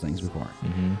racist things before.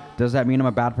 Does that mean I'm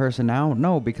a bad person now?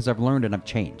 No, because I've learned and I've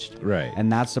changed. Right.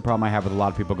 And that's the problem I have with a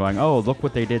lot of people going, oh, look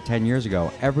what they did 10 years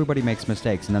ago. Everybody makes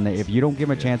mistakes, and then if you don't give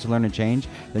them a chance to learn and change,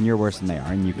 then you're worse than they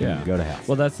are, and you can go to hell.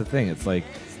 Well, that's the thing. It's like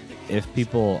if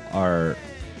people are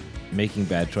making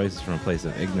bad choices from a place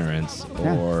of ignorance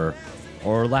or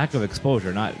lack of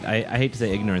exposure. I hate to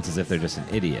say ignorance as if they're just an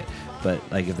idiot, but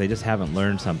like if they just haven't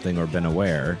learned something or been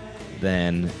aware,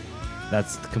 then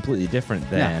that's completely different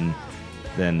than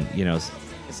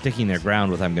sticking their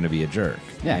ground with I'm going to be a jerk.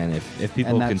 Yeah. And if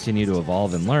people continue to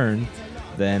evolve and learn,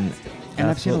 then and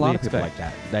I've seen a lot of people like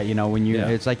that. That when you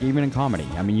it's like even in comedy.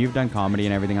 I mean, you've done comedy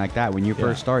and everything like that. When you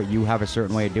first start, you have a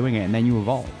certain way of doing it, and then you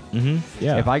evolve.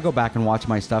 Yeah. If I go back and watch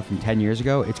my stuff from 10 years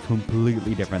ago, it's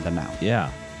completely different than now.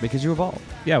 Yeah. Because you evolve.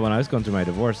 Yeah, when I was going through my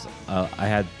divorce,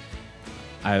 I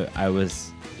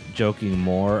was joking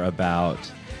more about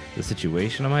the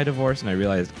situation of my divorce, and I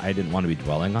realized I didn't want to be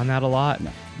dwelling on that a lot.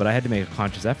 No. But I had to make a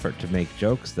conscious effort to make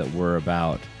jokes that were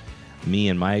about me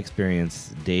and my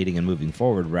experience dating and moving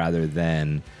forward, rather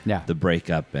than the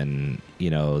breakup and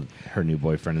her new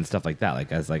boyfriend and stuff like that.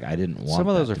 Like I was like, I didn't want. Some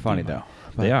of those are funny though.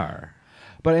 They are.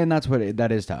 But and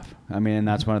that is tough. I mean, and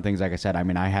that's one of the things, like I said, I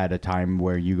mean, I had a time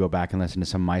where you go back and listen to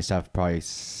some of my stuff probably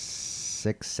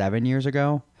 6-7 years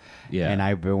ago. Yeah. And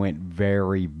I went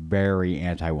very, very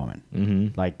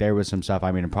anti-woman. Like there was some stuff,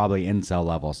 I mean, probably incel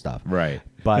level stuff. Right.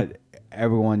 But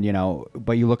everyone,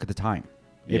 but you look at the time.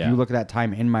 If you look at that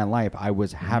time in my life, I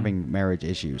was having marriage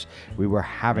issues. We were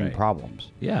having problems.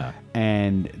 Yeah.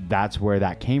 And that's where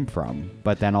that came from.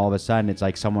 But then all of a sudden, it's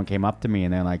like someone came up to me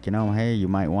and they're like, hey, you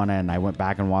might want to. And I went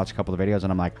back and watched a couple of videos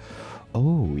and I'm like,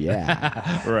 oh,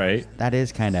 yeah. Right. That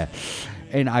is kind of.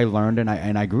 And I learned and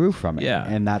I grew from it. Yeah.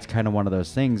 And that's kind of one of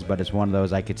those things. But it's one of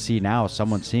those I could see now,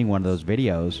 someone seeing one of those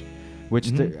videos. Which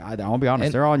I'll be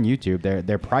honest, they're on YouTube.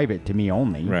 They're private to me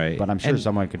only. Right. But I'm sure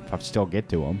someone could still get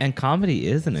to them. And comedy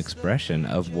is an expression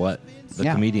of what the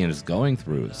comedian is going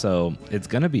through. So it's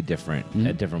going to be different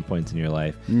at different points in your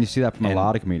life. And you see that from a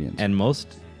lot of comedians. And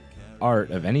most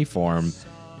art of any form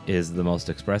is the most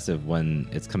expressive when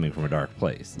it's coming from a dark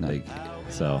place. Like,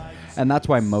 so. And that's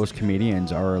why most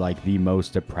comedians are like the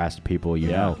most depressed people you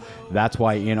know. That's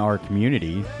why in our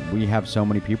community we have so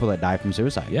many people that die from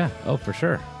suicide. Yeah. Oh, for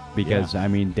sure. Because I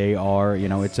mean, they are, you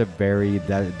know, it's a very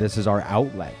this is our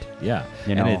outlet. Yeah.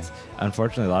 You know, and it's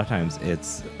unfortunately a lot of times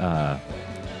it's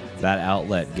that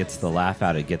outlet gets the laugh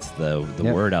out, it gets the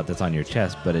word out that's on your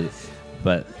chest, but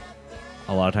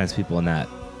a lot of times people in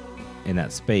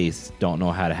that space don't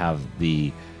know how to have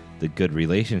the good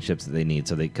relationships that they need,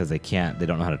 so they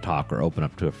don't know how to talk or open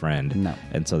up to a friend. No.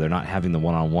 And so they're not having the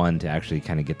one-on-one to actually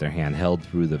kind of get their hand held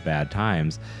through the bad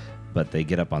times, but they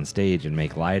get up on stage and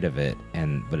make light of it,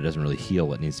 but it doesn't really heal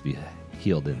what needs to be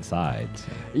healed inside. So.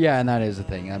 Yeah, and that is the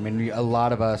thing. I mean, a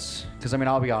lot of us, because I mean,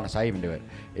 I'll be honest, I even do it,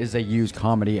 is they use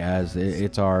comedy as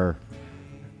it's our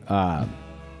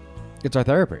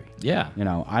therapy. Yeah. You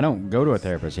know, I don't go to a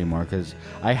therapist anymore because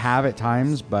I have at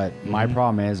times, but my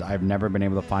problem is I've never been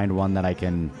able to find one that I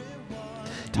can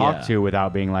talk to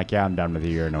without being like, yeah, I'm done with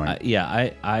you, you're annoying.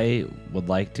 I would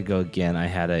like to go again. I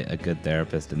had a good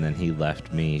therapist, and then he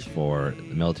left me for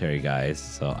the military guys,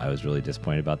 so I was really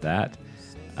disappointed about that.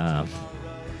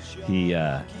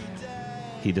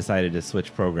 He decided to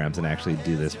switch programs and actually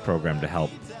do this program to help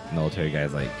military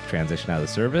guys like transition out of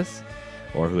the service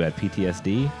or who had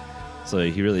PTSD. So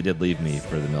he really did leave me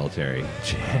for the military.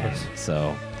 Jeez.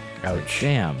 So, ouch.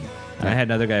 Damn. And I had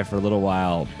another guy for a little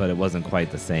while, but it wasn't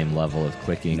quite the same level of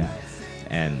clicking. No.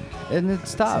 And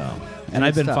it's tough. So, and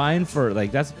I've been fine for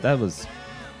like that was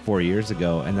 4 years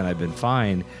ago, and then I've been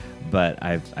fine, but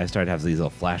I started to have these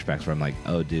little flashbacks where I'm like,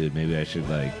 oh, dude, maybe I should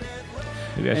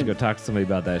go talk to somebody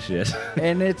about that shit.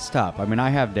 And it's tough. I mean, I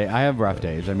have rough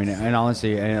days. I mean, and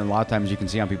honestly, and a lot of times you can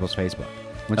see on people's Facebook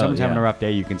when someone's having a rough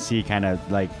day, you can see kind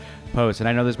of like posts. And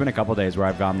I know there's been a couple days where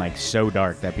I've gone like so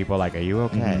dark that people are like, "Are you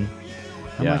okay?"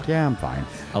 Mm-hmm. I'm like, "Yeah, I'm fine."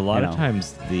 A lot of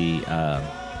times the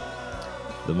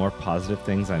more positive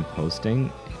things I'm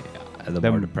posting, the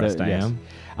more depressed I am.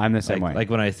 I'm the same way. Like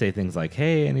when I say things like,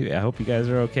 "Hey, I hope you guys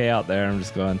are okay out there," I'm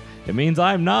just going, it means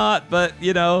I'm not, but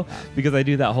you know, because I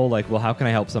do that whole like, well, how can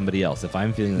I help somebody else? If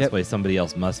I'm feeling this way, somebody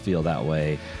else must feel that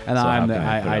way. And so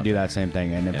I do that same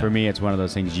thing. And for me, it's one of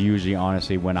those things. Usually,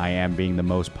 honestly, when I am being the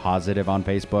most positive on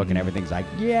Facebook and everything's like,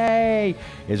 "Yay,"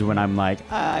 is when I'm like,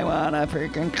 I wanna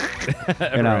freaking,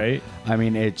 you know. Right. I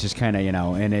mean, it's just kind of, you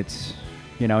know, and it's,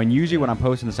 you know, and usually when I'm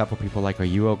posting the stuff where people are like, "Are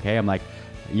you okay?" I'm like,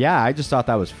 yeah, I just thought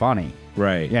that was funny.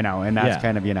 Right. You know, and that's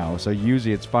kind of, you know, so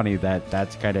usually it's funny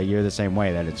that's kind of, you're the same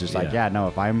way, that it's just like, no,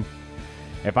 if I'm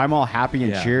all happy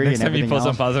and cheery Next and time you everything post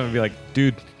else, something positive and be like,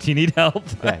 dude, do you need help?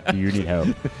 do you need help?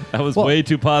 That was way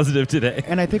too positive today.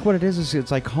 And I think what it is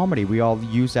it's like comedy. We all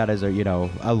use that as a, you know,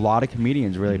 a lot of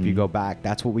comedians really, if you go back,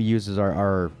 that's what we use as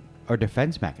our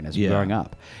defense mechanism growing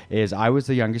up, is I was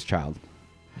the youngest child.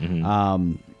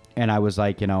 And I was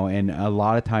like, you know, and a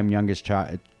lot of time youngest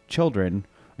children,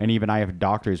 and even I have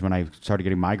doctors when I started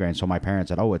getting migraines. So my parents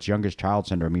said, "Oh, it's youngest child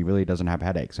syndrome. He really doesn't have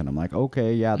headaches." And I'm like,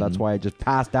 "Okay, yeah, that's why I just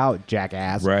passed out,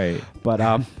 jackass." Right.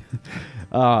 But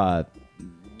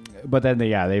but then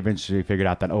they eventually figured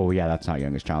out that, oh yeah, that's not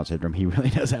youngest child syndrome. He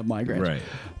really does have migraines. Right.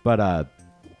 But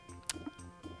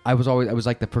I was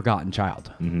like the forgotten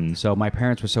child. So my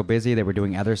parents were so busy, they were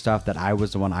doing other stuff, that I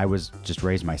was the one, I was just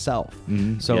raised myself.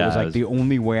 So it was like the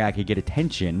only way I could get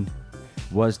attention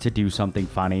was to do something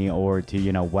funny or to,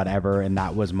 you know, whatever. And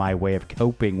that was my way of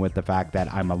coping with the fact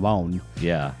that I'm alone.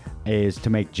 Yeah. Is to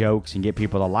make jokes and get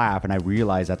people to laugh. And I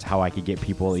realized that's how I could get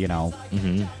people, you know.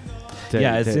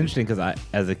 It's interesting because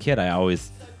as a kid, I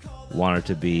always wanted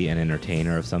to be an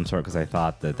entertainer of some sort, because I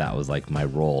thought that was like my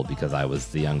role, because I was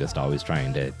the youngest, always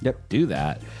trying to do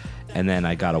that. And then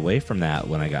I got away from that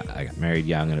when I got married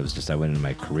young, and it was just, I went into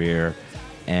my career.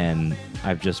 And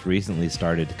I've just recently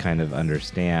started to kind of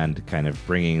understand kind of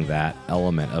bringing that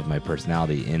element of my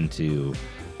personality into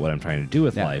what I'm trying to do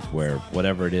with life, where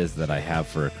whatever it is that I have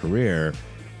for a career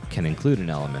can include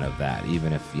an element of that.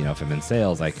 Even if, you know, if I'm in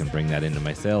sales, I can bring that into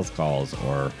my sales calls,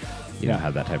 or, you know,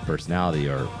 have that type of personality,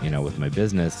 or, you know, with my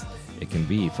business, it can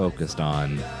be focused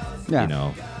on, you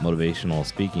know, motivational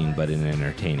speaking, but in an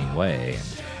entertaining way.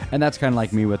 And that's kind of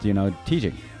like me with, you know,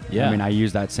 teaching. Yeah. I mean, I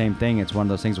use that same thing. It's one of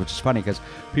those things which is funny because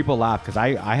people laugh because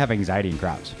I have anxiety in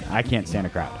crowds. I can't stand a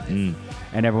crowd.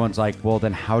 And everyone's like, well,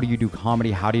 then how do you do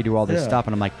comedy? How do you do all this stuff?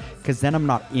 And I'm like, because then I'm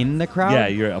not in the crowd. Yeah,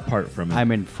 you're apart from it.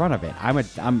 I'm in front of it.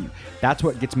 That's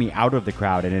what gets me out of the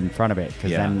crowd and in front of it.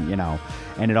 Because then, you know,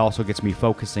 and it also gets me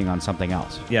focusing on something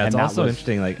else. Yeah, it's also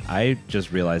interesting. Like, I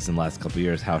just realized in the last couple of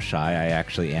years how shy I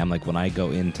actually am. Like, when I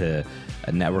go into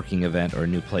a networking event or a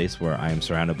new place where I'm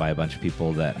surrounded by a bunch of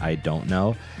people that I don't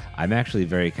know, I'm actually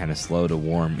very kind of slow to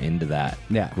warm into that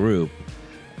group.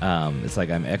 It's like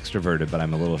I'm extroverted, but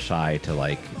I'm a little shy to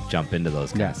like jump into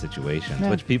those kind of situations, Yeah.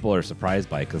 which people are surprised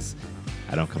by because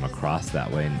I don't come across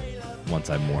that way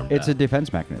once I'm warmed It's up. a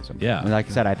defense mechanism. Yeah. And like I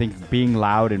said, I think being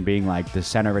loud and being like the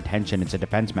center of attention, it's a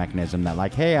defense mechanism that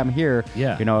like, hey, I'm here.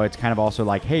 Yeah. You know, it's kind of also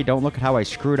like, hey, don't look at how I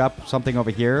screwed up something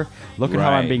over here. Look at how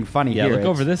I'm Right. being funny Yeah, here. look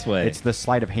over this way. It's the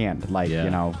sleight of hand. Like, Yeah.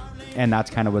 you know, and that's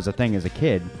kind of was a thing as a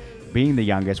kid. Being the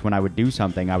youngest, when I would do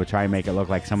something, I would try and make it look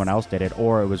like someone else did it.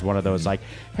 Or it was one of those like,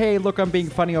 hey, look, I'm being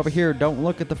funny over here. Don't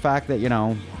look at the fact that, you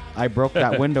know, I broke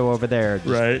that window over there. Just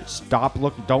Right. Stop,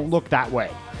 don't look that way.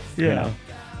 You Yeah. know?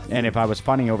 And if I was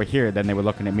funny over here, then they were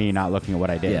looking at me, not looking at what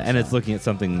I did. Yeah, and so. it's looking at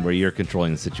something where you're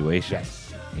controlling the situation.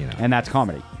 Yes. You know. And that's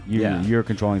comedy. You're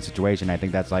controlling the situation. I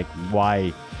think that's like why,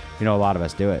 you know, a lot of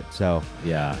us do it. So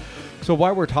yeah. So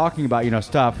while we're talking about, you know,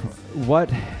 stuff,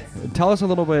 tell us a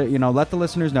little bit, you know, let the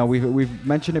listeners know. We've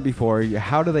mentioned it before.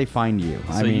 How do they find you?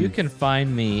 So you can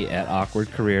find me at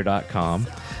awkwardcareer.com.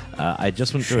 I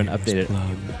just went through and updated.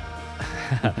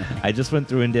 I just went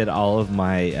through and did all of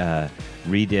my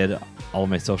redid all of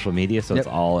my social media, so it's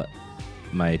all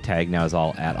my tag now is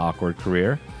all at Awkward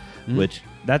Career, which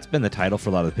that's been the title for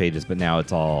a lot of the pages, but now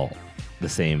it's all the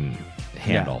same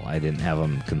handle. I didn't have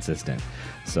them consistent.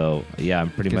 So yeah, I'm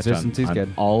pretty much on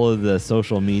good. all of the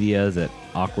social medias at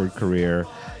Awkward Career.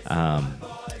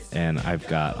 And I've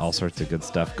got all sorts of good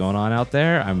stuff going on out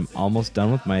there. I'm almost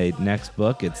done with my next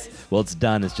book. It's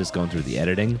done. It's just going through the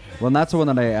editing. Well, and that's the one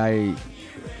that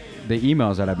the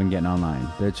emails that I've been getting online,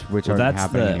 which aren't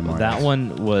happening anymore. That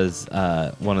one was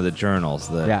one of the journals.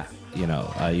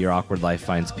 Your Awkward Life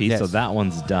Finds Peace. Yes. So that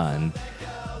one's done.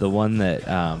 The one that,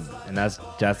 and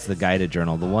that's the guided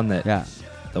journal. The one that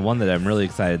I'm really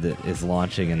excited that is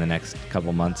launching in the next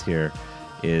couple months here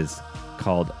is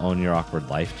called Own Your Awkward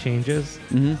Life Changes.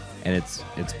 Mm-hmm. And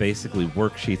it's basically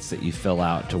worksheets that you fill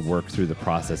out to work through the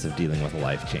process of dealing with a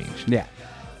life change. Yeah.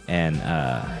 And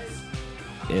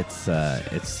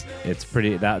it's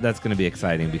pretty that's going to be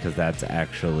exciting because that's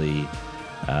actually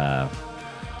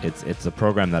it's a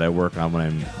program that I work on when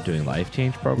I'm doing life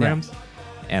change programs,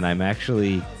 and I'm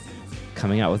actually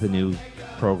coming out with a new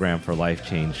program for life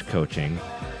change coaching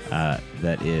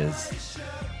that is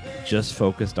just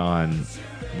focused on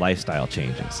lifestyle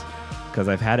changes, because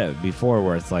I've had it before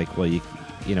where it's like, well, you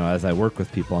know, as I work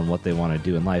with people on what they want to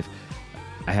do in life,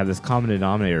 I have this common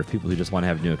denominator of people who just want to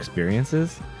have new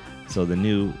experiences. So the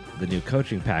new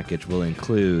coaching package will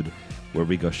include where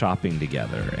we go shopping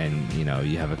together, and you know,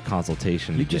 you have a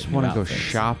consultation. You just want to go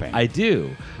shopping. I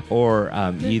do, or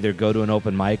you either go to an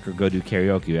open mic or go do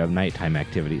karaoke. You have nighttime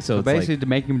activities. So it's basically like, to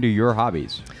make them do your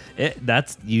hobbies.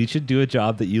 You should do a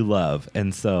job that you love,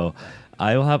 and so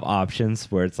I will have options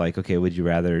where it's like, okay, would you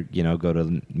rather, you know, go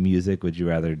to music? Would you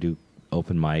rather do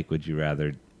open mic? Would you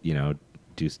rather, you know,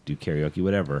 do karaoke?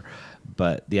 Whatever.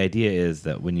 But the idea is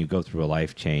that when you go through a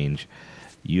life change,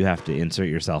 you have to insert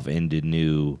yourself into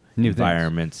new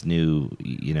environments, you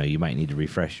know, you might need to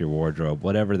refresh your wardrobe,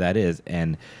 whatever that is.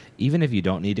 And even if you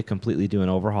don't need to completely do an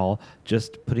overhaul,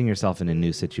 just putting yourself into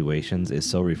new situations is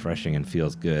so refreshing and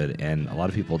feels good. And a lot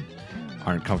of people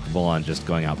aren't comfortable on just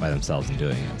going out by themselves and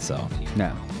doing it. So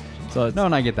no. So no,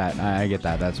 and I get that. I get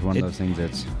that. That's one of those things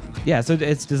that's... Yeah, so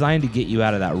it's designed to get you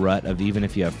out of that rut of, even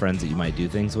if you have friends that you might do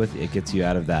things with, it gets you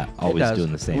out of that always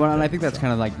doing the same Well, and thing, I think that's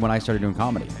kind of like when I started doing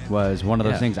comedy, was one of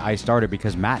those things I started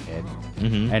because Matt did.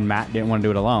 Mm-hmm. And Matt didn't want to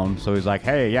do it alone, so he's like,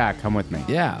 hey, yeah, come with me.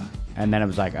 Yeah. And then it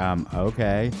was like,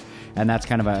 okay. And that's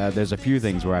kind of there's a few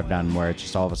things where I've done where it's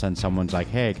just all of a sudden someone's like,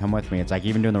 hey, come with me. It's like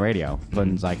even doing the radio.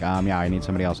 Clinton's like, yeah, I need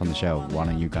somebody else on the show. Why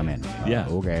don't you come in? Yeah.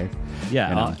 Okay. Yeah.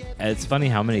 You know? It's funny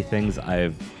how many things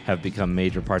have become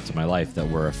major parts of my life that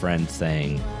were a friend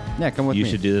saying, yeah, come with you me.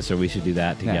 should do this or we should do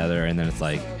that together. And then it's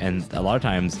like, and a lot of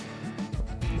times,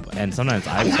 and sometimes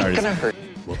I've started...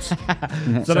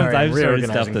 sometimes I've started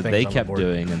stuff that they kept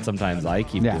doing, and sometimes I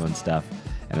keep doing stuff.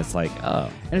 And it's like,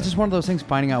 oh. And it's just one of those things,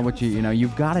 finding out what you know,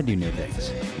 you've got to do new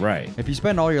things. Right. If you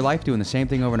spend all your life doing the same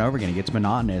thing over and over again, it gets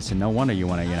monotonous, and no wonder you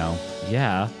want to, you know.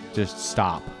 Yeah. Just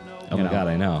stop. Oh my God,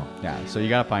 I know. Yeah. So you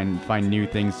got to find new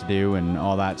things to do and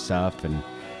all that stuff, and,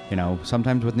 you know,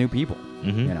 sometimes with new people.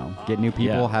 Mm-hmm. You know, get new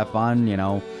people, have fun, you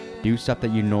know, do stuff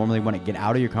that you normally want to get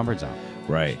out of your comfort zone.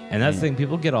 Right. And that's the thing,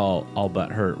 people get all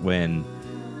butt hurt when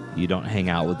you don't hang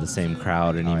out with the same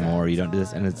crowd anymore. You don't do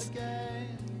this, and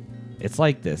it's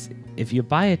like this. If you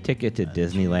buy a ticket to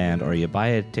Disneyland or you buy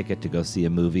a ticket to go see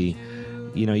a movie,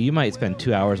 you know, you might spend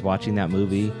 2 hours watching that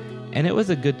movie, and it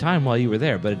was a good time while you were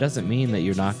there, but it doesn't mean that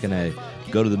you're not going to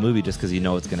go to the movie just because you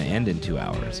know it's going to end in 2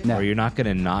 hours. No. Or you're not going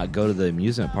to not go to the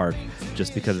amusement park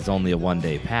just because it's only a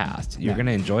one-day pass. You're going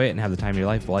to enjoy it and have the time of your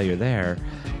life while you're there,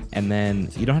 and then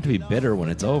you don't have to be bitter when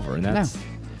it's over. And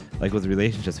like with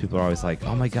relationships, people are always like,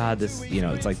 oh my God, this,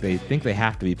 it's like they think they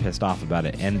have to be pissed off about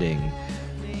it ending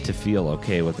to feel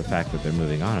okay with the fact that they're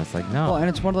moving on. It's like, no. Well, and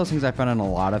it's one of those things I found in a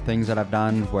lot of things that I've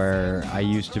done where I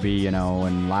used to be,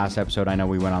 in last episode, I know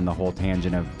we went on the whole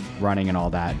tangent of running and all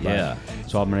that. Yeah.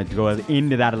 So I'm going to go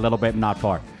into that a little bit, not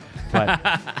far.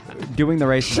 But doing the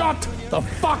race. Shut the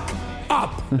fuck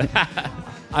up!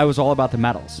 I was all about the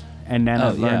medals. And then I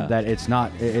learned yeah. that it's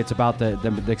about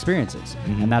the experiences.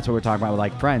 Mm-hmm. And that's what we're talking about with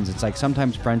like friends. It's like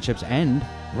sometimes friendships end.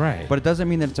 Right. But it doesn't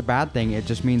mean that it's a bad thing. It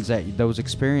just means that those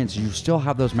experiences, you still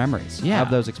have those memories Yeah. of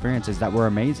those experiences that were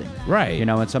amazing. Right.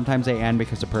 And sometimes they end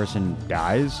because the person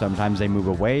dies. Sometimes they move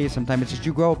away. Sometimes it's just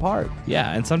you grow apart.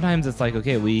 Yeah, and sometimes it's like,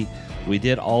 okay, we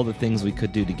did all the things we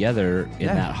could do together in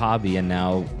Yeah. that hobby, and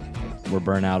now we're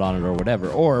burnt out on it or whatever.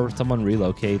 Or someone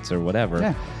relocates or whatever.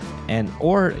 Yeah.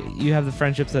 Or you have the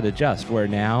friendships that adjust, where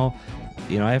now,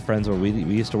 I have friends where we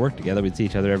used to work together. We'd see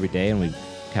each other every day, and we'd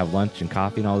have lunch and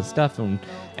coffee and all this stuff. And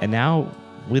now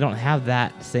we don't have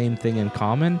that same thing in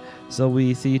common. So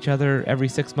we see each other every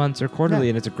 6 months or quarterly, Yeah.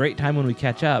 and it's a great time when we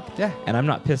catch up. Yeah. And I'm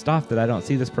not pissed off that I don't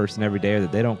see this person every day or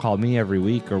that they don't call me every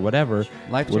week or whatever.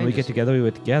 Life when we changes. get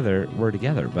together, we're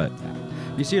together. But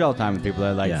You see it all the time with people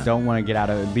that Yeah. don't want to get out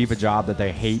of leave a job that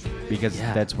they hate because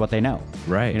Yeah. that's what they know.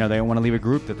 Right. They don't want to leave a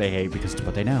group that they hate because it's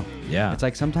what they know. Yeah. It's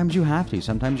like sometimes you have to.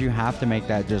 Sometimes you have to make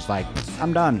that just like,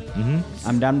 I'm done. Mm-hmm.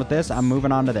 I'm done with this. I'm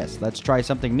moving on to this. Let's try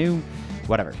something new.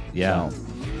 Whatever. Yeah.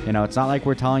 So, it's not like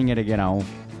we're telling you to,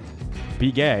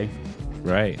 be gay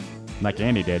right. like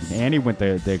Andy did. Andy went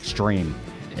the extreme.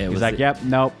 It He's was like, the- yep,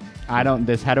 nope.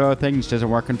 This hetero thing just isn't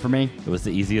working for me. It was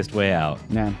the easiest way out.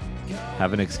 Yeah.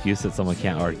 Have an excuse that someone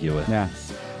can't argue with. Yeah.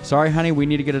 Sorry, honey, we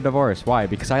need to get a divorce. Why?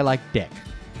 Because I like dick.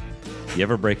 You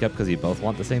ever break up because you both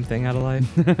want the same thing out of life?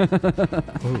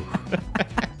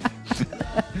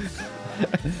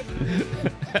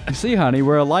 You see, honey,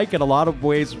 we're alike in a lot of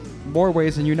ways, more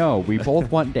ways than you know. We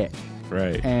both want dick.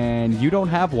 Right. And you don't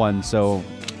have one, so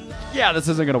yeah, this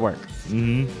isn't going to work.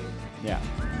 Mm-hmm. Yeah.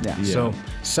 Yeah. So,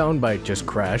 Soundbite just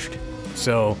crashed.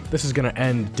 So, this is going to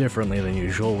end differently than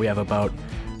usual. We have about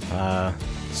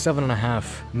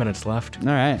 7.5 minutes left. All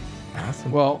right.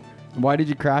 Awesome. Well, why did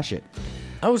you crash it?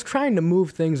 I was trying to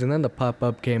move things, and then the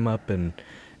pop-up came up, and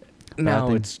now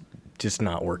thing. it's just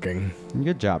not working.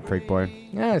 Good job, freak boy.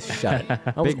 Yeah, shut it.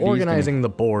 I was Big D's organizing the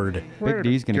board. Big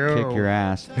D's going to kick your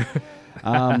ass.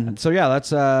 So, yeah,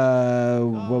 that's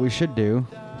what we should do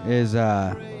is Do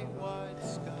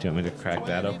you want me to crack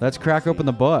that up? let's crack open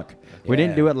the book. We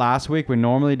didn't do it last week. We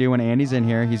normally do when Andy's in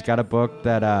here. He's got a book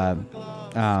that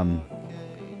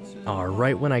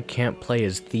Right when I can't play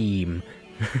his theme.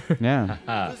 yeah.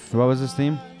 What was his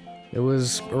theme? It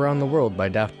was Around the World by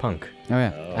Daft Punk. Oh,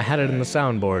 yeah. I had it in the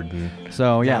soundboard. And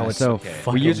So, yeah, now it's so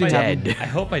fucking we usually dead. have... I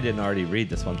hope I didn't already read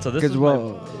this one. So this Because,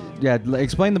 is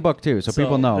explain the book, too, so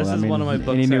people know. This is one of my books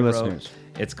any new I wrote. listeners.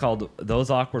 It's called Those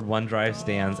Awkward OneDrive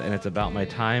Stands, and it's about my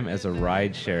time as a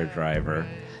rideshare driver.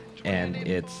 And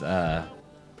it's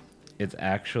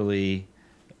actually...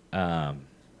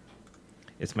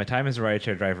 it's my time as a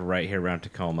rideshare driver right here around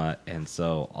Tacoma, and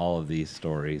so all of these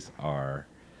stories are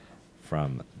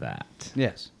from that.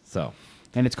 Yes. So,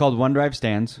 And it's called OneDrive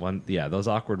Stands. those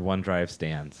awkward OneDrive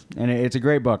stands. And it's a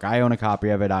great book. I own a copy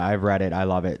of it. I've read it. I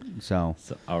love it. So,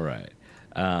 All right.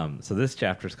 So this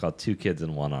chapter is called Two Kids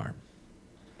in One Arm.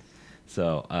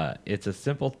 So it's a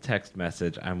simple text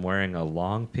message. I'm wearing a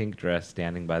long pink dress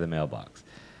standing by the mailbox.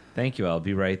 Thank you. I'll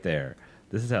be right there.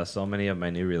 This is how so many of my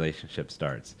new relationships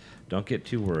starts. Don't get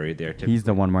too worried. They're he's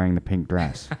the one wearing the pink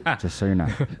dress, just so you know.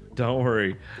 Don't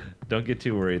worry. Don't get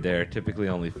too worried. They're typically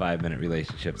only 5-minute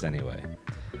relationships anyway.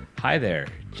 Hi there.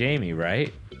 Jamie,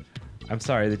 right? I'm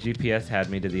sorry, the GPS had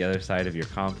me to the other side of your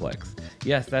complex.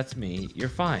 Yes, that's me. You're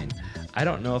fine. I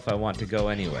don't know if I want to go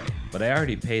anyway, but I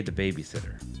already paid the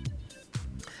babysitter.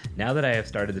 Now that I have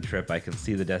started the trip, I can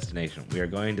see the destination. We are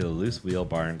going to the Loose Wheel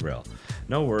Bar and Grill.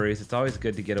 No worries, it's always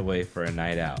good to get away for a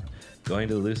night out. Going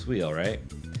to the Loose Wheel, right?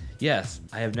 Yes,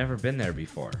 I have never been there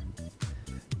before.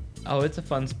 Oh, it's a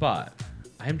fun spot.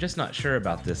 I'm just not sure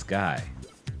about this guy.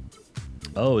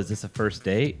 Oh, is this a first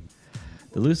date?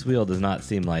 The Loose Wheel does not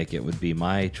seem like it would be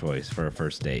my choice for a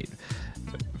first date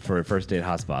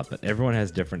hotspot, but everyone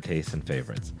has different tastes and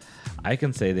favorites. I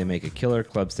can say they make a killer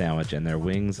club sandwich and their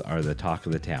wings are the talk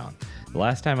of the town. The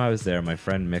last time I was there, my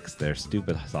friend mixed their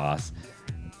stupid sauce,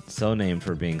 so named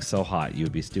for being so hot you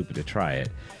would be stupid to try it,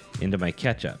 into my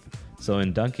ketchup. So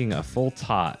in dunking a full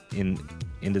tot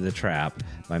into the trap,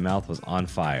 my mouth was on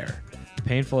fire.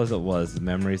 Painful as it was, the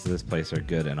memories of this place are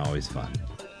good and always fun.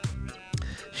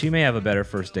 She may have a better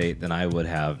first date than I would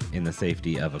have in the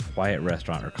safety of a quiet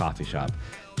restaurant or coffee shop.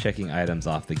 checking items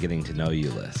off the getting to know you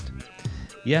list.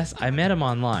 Yes, I met him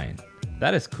online.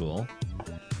 That is cool.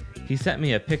 He sent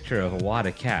me a picture of a wad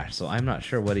of cash, so I'm not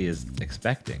sure what he is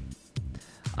expecting.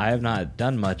 I have not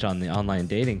done much on the online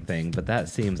dating thing, but that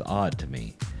seems odd to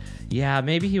me. Yeah,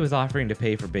 maybe he was offering to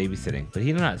pay for babysitting, but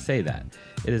he did not say that.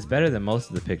 It is better than most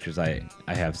of the pictures I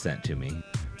have sent to me.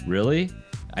 Really?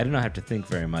 I do not have to think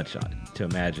very much to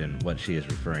imagine what she is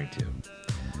referring to.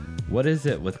 What is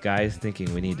it with guys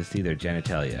thinking we need to see their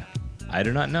genitalia? I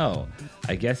do not know.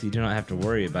 I guess you do not have to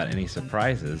worry about any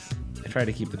surprises. I try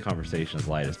to keep the conversation as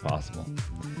light as possible.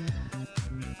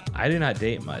 I do not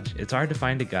date much. It's hard to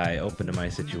find a guy open to my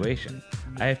situation.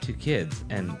 I have 2 kids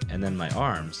and then my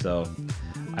arm, so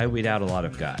I weed out a lot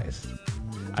of guys.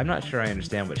 I'm not sure I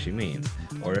understand what she means,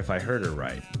 or if I heard her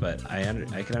right, but I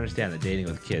can understand that dating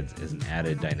with kids is an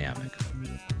added dynamic.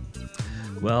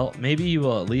 Well, maybe you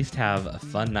will at least have a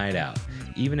fun night out,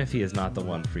 even if he is not the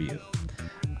one for you.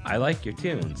 I like your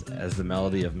tunes, as the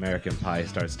melody of American Pie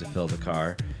starts to fill the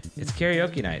car. It's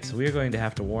karaoke night, so we are going to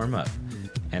have to warm up.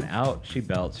 And out she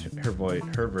belts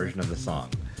her version of the song.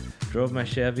 Drove my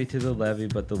Chevy to the levee,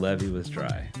 but the levee was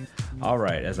dry.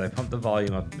 Alright, as I pump the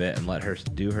volume up a bit and let her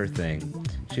do her thing,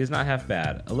 she is not half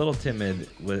bad, a little timid,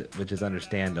 which is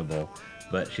understandable,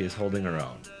 but she is holding her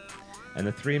own. And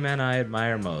the 3 men I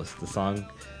admire most, the song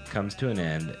comes to an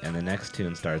end, and the next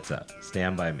tune starts up,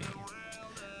 Stand By Me.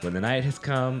 When the night has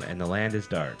come and the land is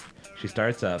dark, she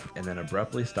starts up and then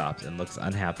abruptly stops and looks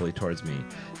unhappily towards me.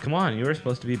 Come on, you were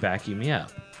supposed to be backing me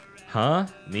up. Huh?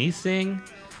 Me sing?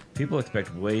 People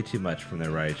expect way too much from their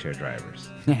rideshare drivers.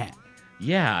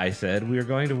 Yeah, I said, we are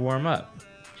going to warm up,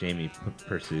 Jamie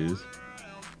pursues.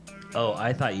 Oh,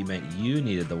 I thought you meant you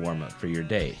needed the warm-up for your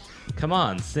date. Come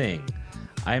on, sing.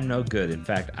 I am no good. In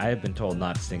fact, I have been told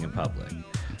not to sing in public.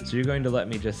 So you're going to let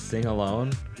me just sing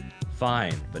alone?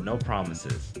 Fine, but no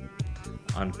promises.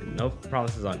 No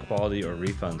promises on quality or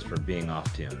refunds for being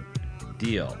off tune.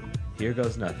 Deal. Here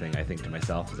goes nothing, I think to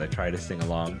myself as I try to sing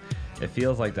along. It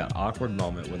feels like that awkward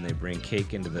moment when they bring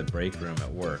cake into the break room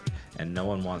at work and no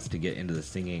one wants to get into the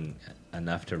singing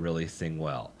enough to really sing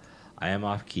well. I am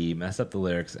off key, mess up the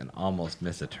lyrics, and almost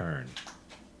miss a turn.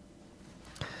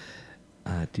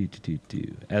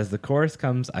 As the chorus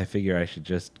comes, I figure I should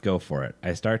just go for it.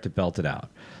 I start to belt it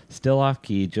out. Still off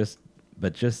key, just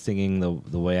singing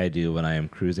the way I do when I am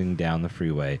cruising down the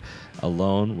freeway,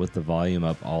 alone with the volume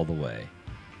up all the way.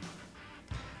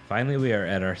 Finally, we are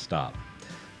at our stop.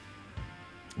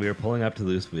 We are pulling up to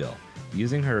Loose Wheel.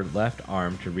 Using her left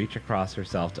arm to reach across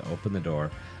herself to open the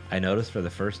door, I notice for the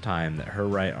first time that her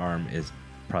right arm is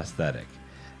prosthetic.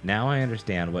 Now I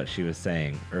understand what she was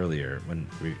saying earlier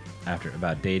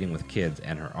about dating with kids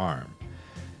and her arm.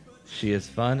 She is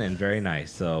fun and very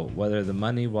nice, so whether the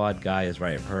money wad guy is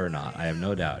right for her or not, I have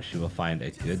no doubt she will find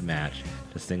a good match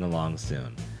to sing along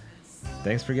soon.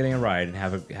 Thanks for getting a ride and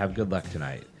have good luck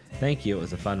tonight. Thank you, it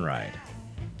was a fun ride.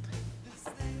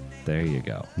 There you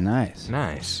go. Nice.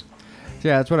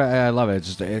 Yeah, that's what I love.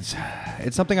 It's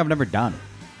something I've never done.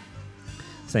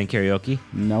 Sang karaoke?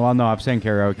 No, I've sang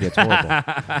karaoke. It's horrible.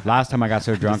 Last time I got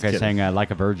so drunk, I sang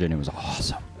Like a Virgin. It was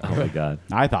awesome. Oh my God.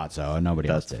 I thought so, and nobody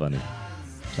else did. That's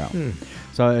So, funny.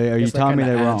 so are you telling me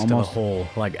they were adds to the almost whole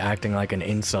acting like an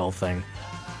incel thing?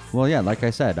 Well, yeah, like I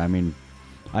said, I mean,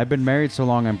 I've been married so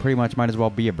long, I pretty much might as well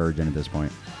be a virgin at this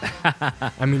point.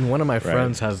 I mean, one of my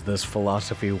friends has this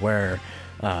philosophy where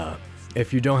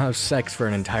if you don't have sex for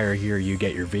an entire year, you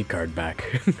get your V card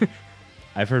back.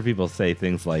 I've heard people say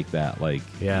things like that, you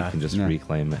can just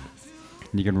reclaim it.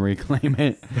 You can reclaim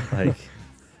it. Like,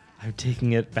 I'm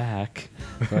taking it back.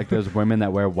 Like those women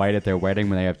that wear white at their wedding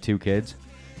when they have 2 kids.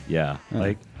 Yeah.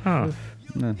 It's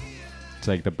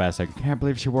like the best. I can't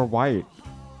believe she wore white.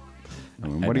 I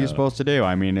mean, what are you supposed to do?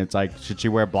 I mean, it's like, should she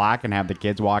wear black and have the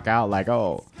kids walk out? Like,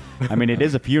 oh. I mean, it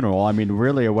is a funeral. I mean,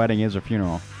 really, a wedding is a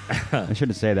funeral. I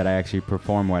shouldn't say that I actually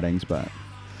perform weddings, but.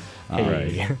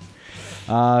 Hey.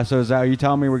 So are you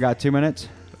telling me we got 2 minutes?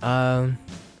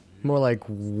 More like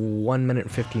 1 minute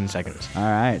and 15 seconds. All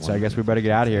right, so I guess we better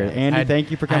get out of here. Andy, thank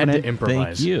you for coming in. I had to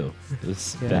improvise. Thank you.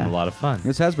 It's been a lot of fun.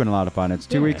 This has been a lot of fun. It's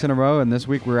 2 weeks in a row, and this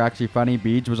week we're actually funny.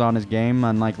 Beej was on his game,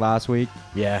 unlike last week.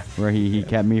 Yeah. Where he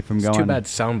kept me from going. It's too bad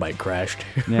soundbite crashed.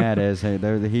 Yeah, it is. Hey,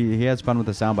 he has fun with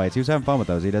the sound bites. He was having fun with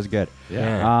those. He does good.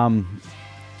 Yeah.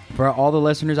 For all the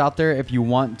listeners out there, if you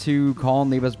want to call and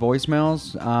leave us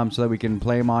voicemails so that we can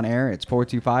play them on air, it's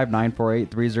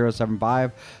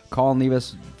 425-948-3075. Call and leave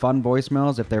us fun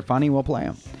voicemails. If they're funny, we'll play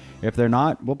them. If they're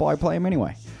not, we'll probably play them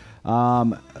anyway.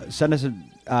 Send us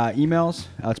emails.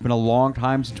 It's been a long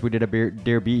time since we did a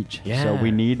Deer Beach. Yeah. So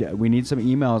we need some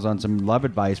emails on some love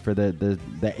advice for the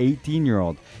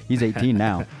 18-year-old. He's 18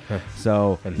 now.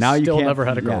 So And now you still can't, never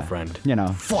had a girlfriend. You know.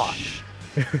 Fuck.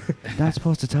 Not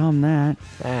supposed to tell him that.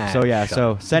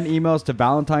 So send emails to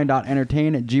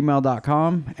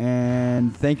valentine.entertain@gmail.com.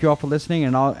 And thank you all for listening.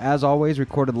 And as always,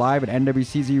 recorded live at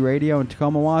NWCZ Radio in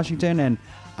Tacoma, Washington. And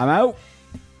I'm out.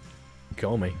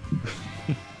 Kill me.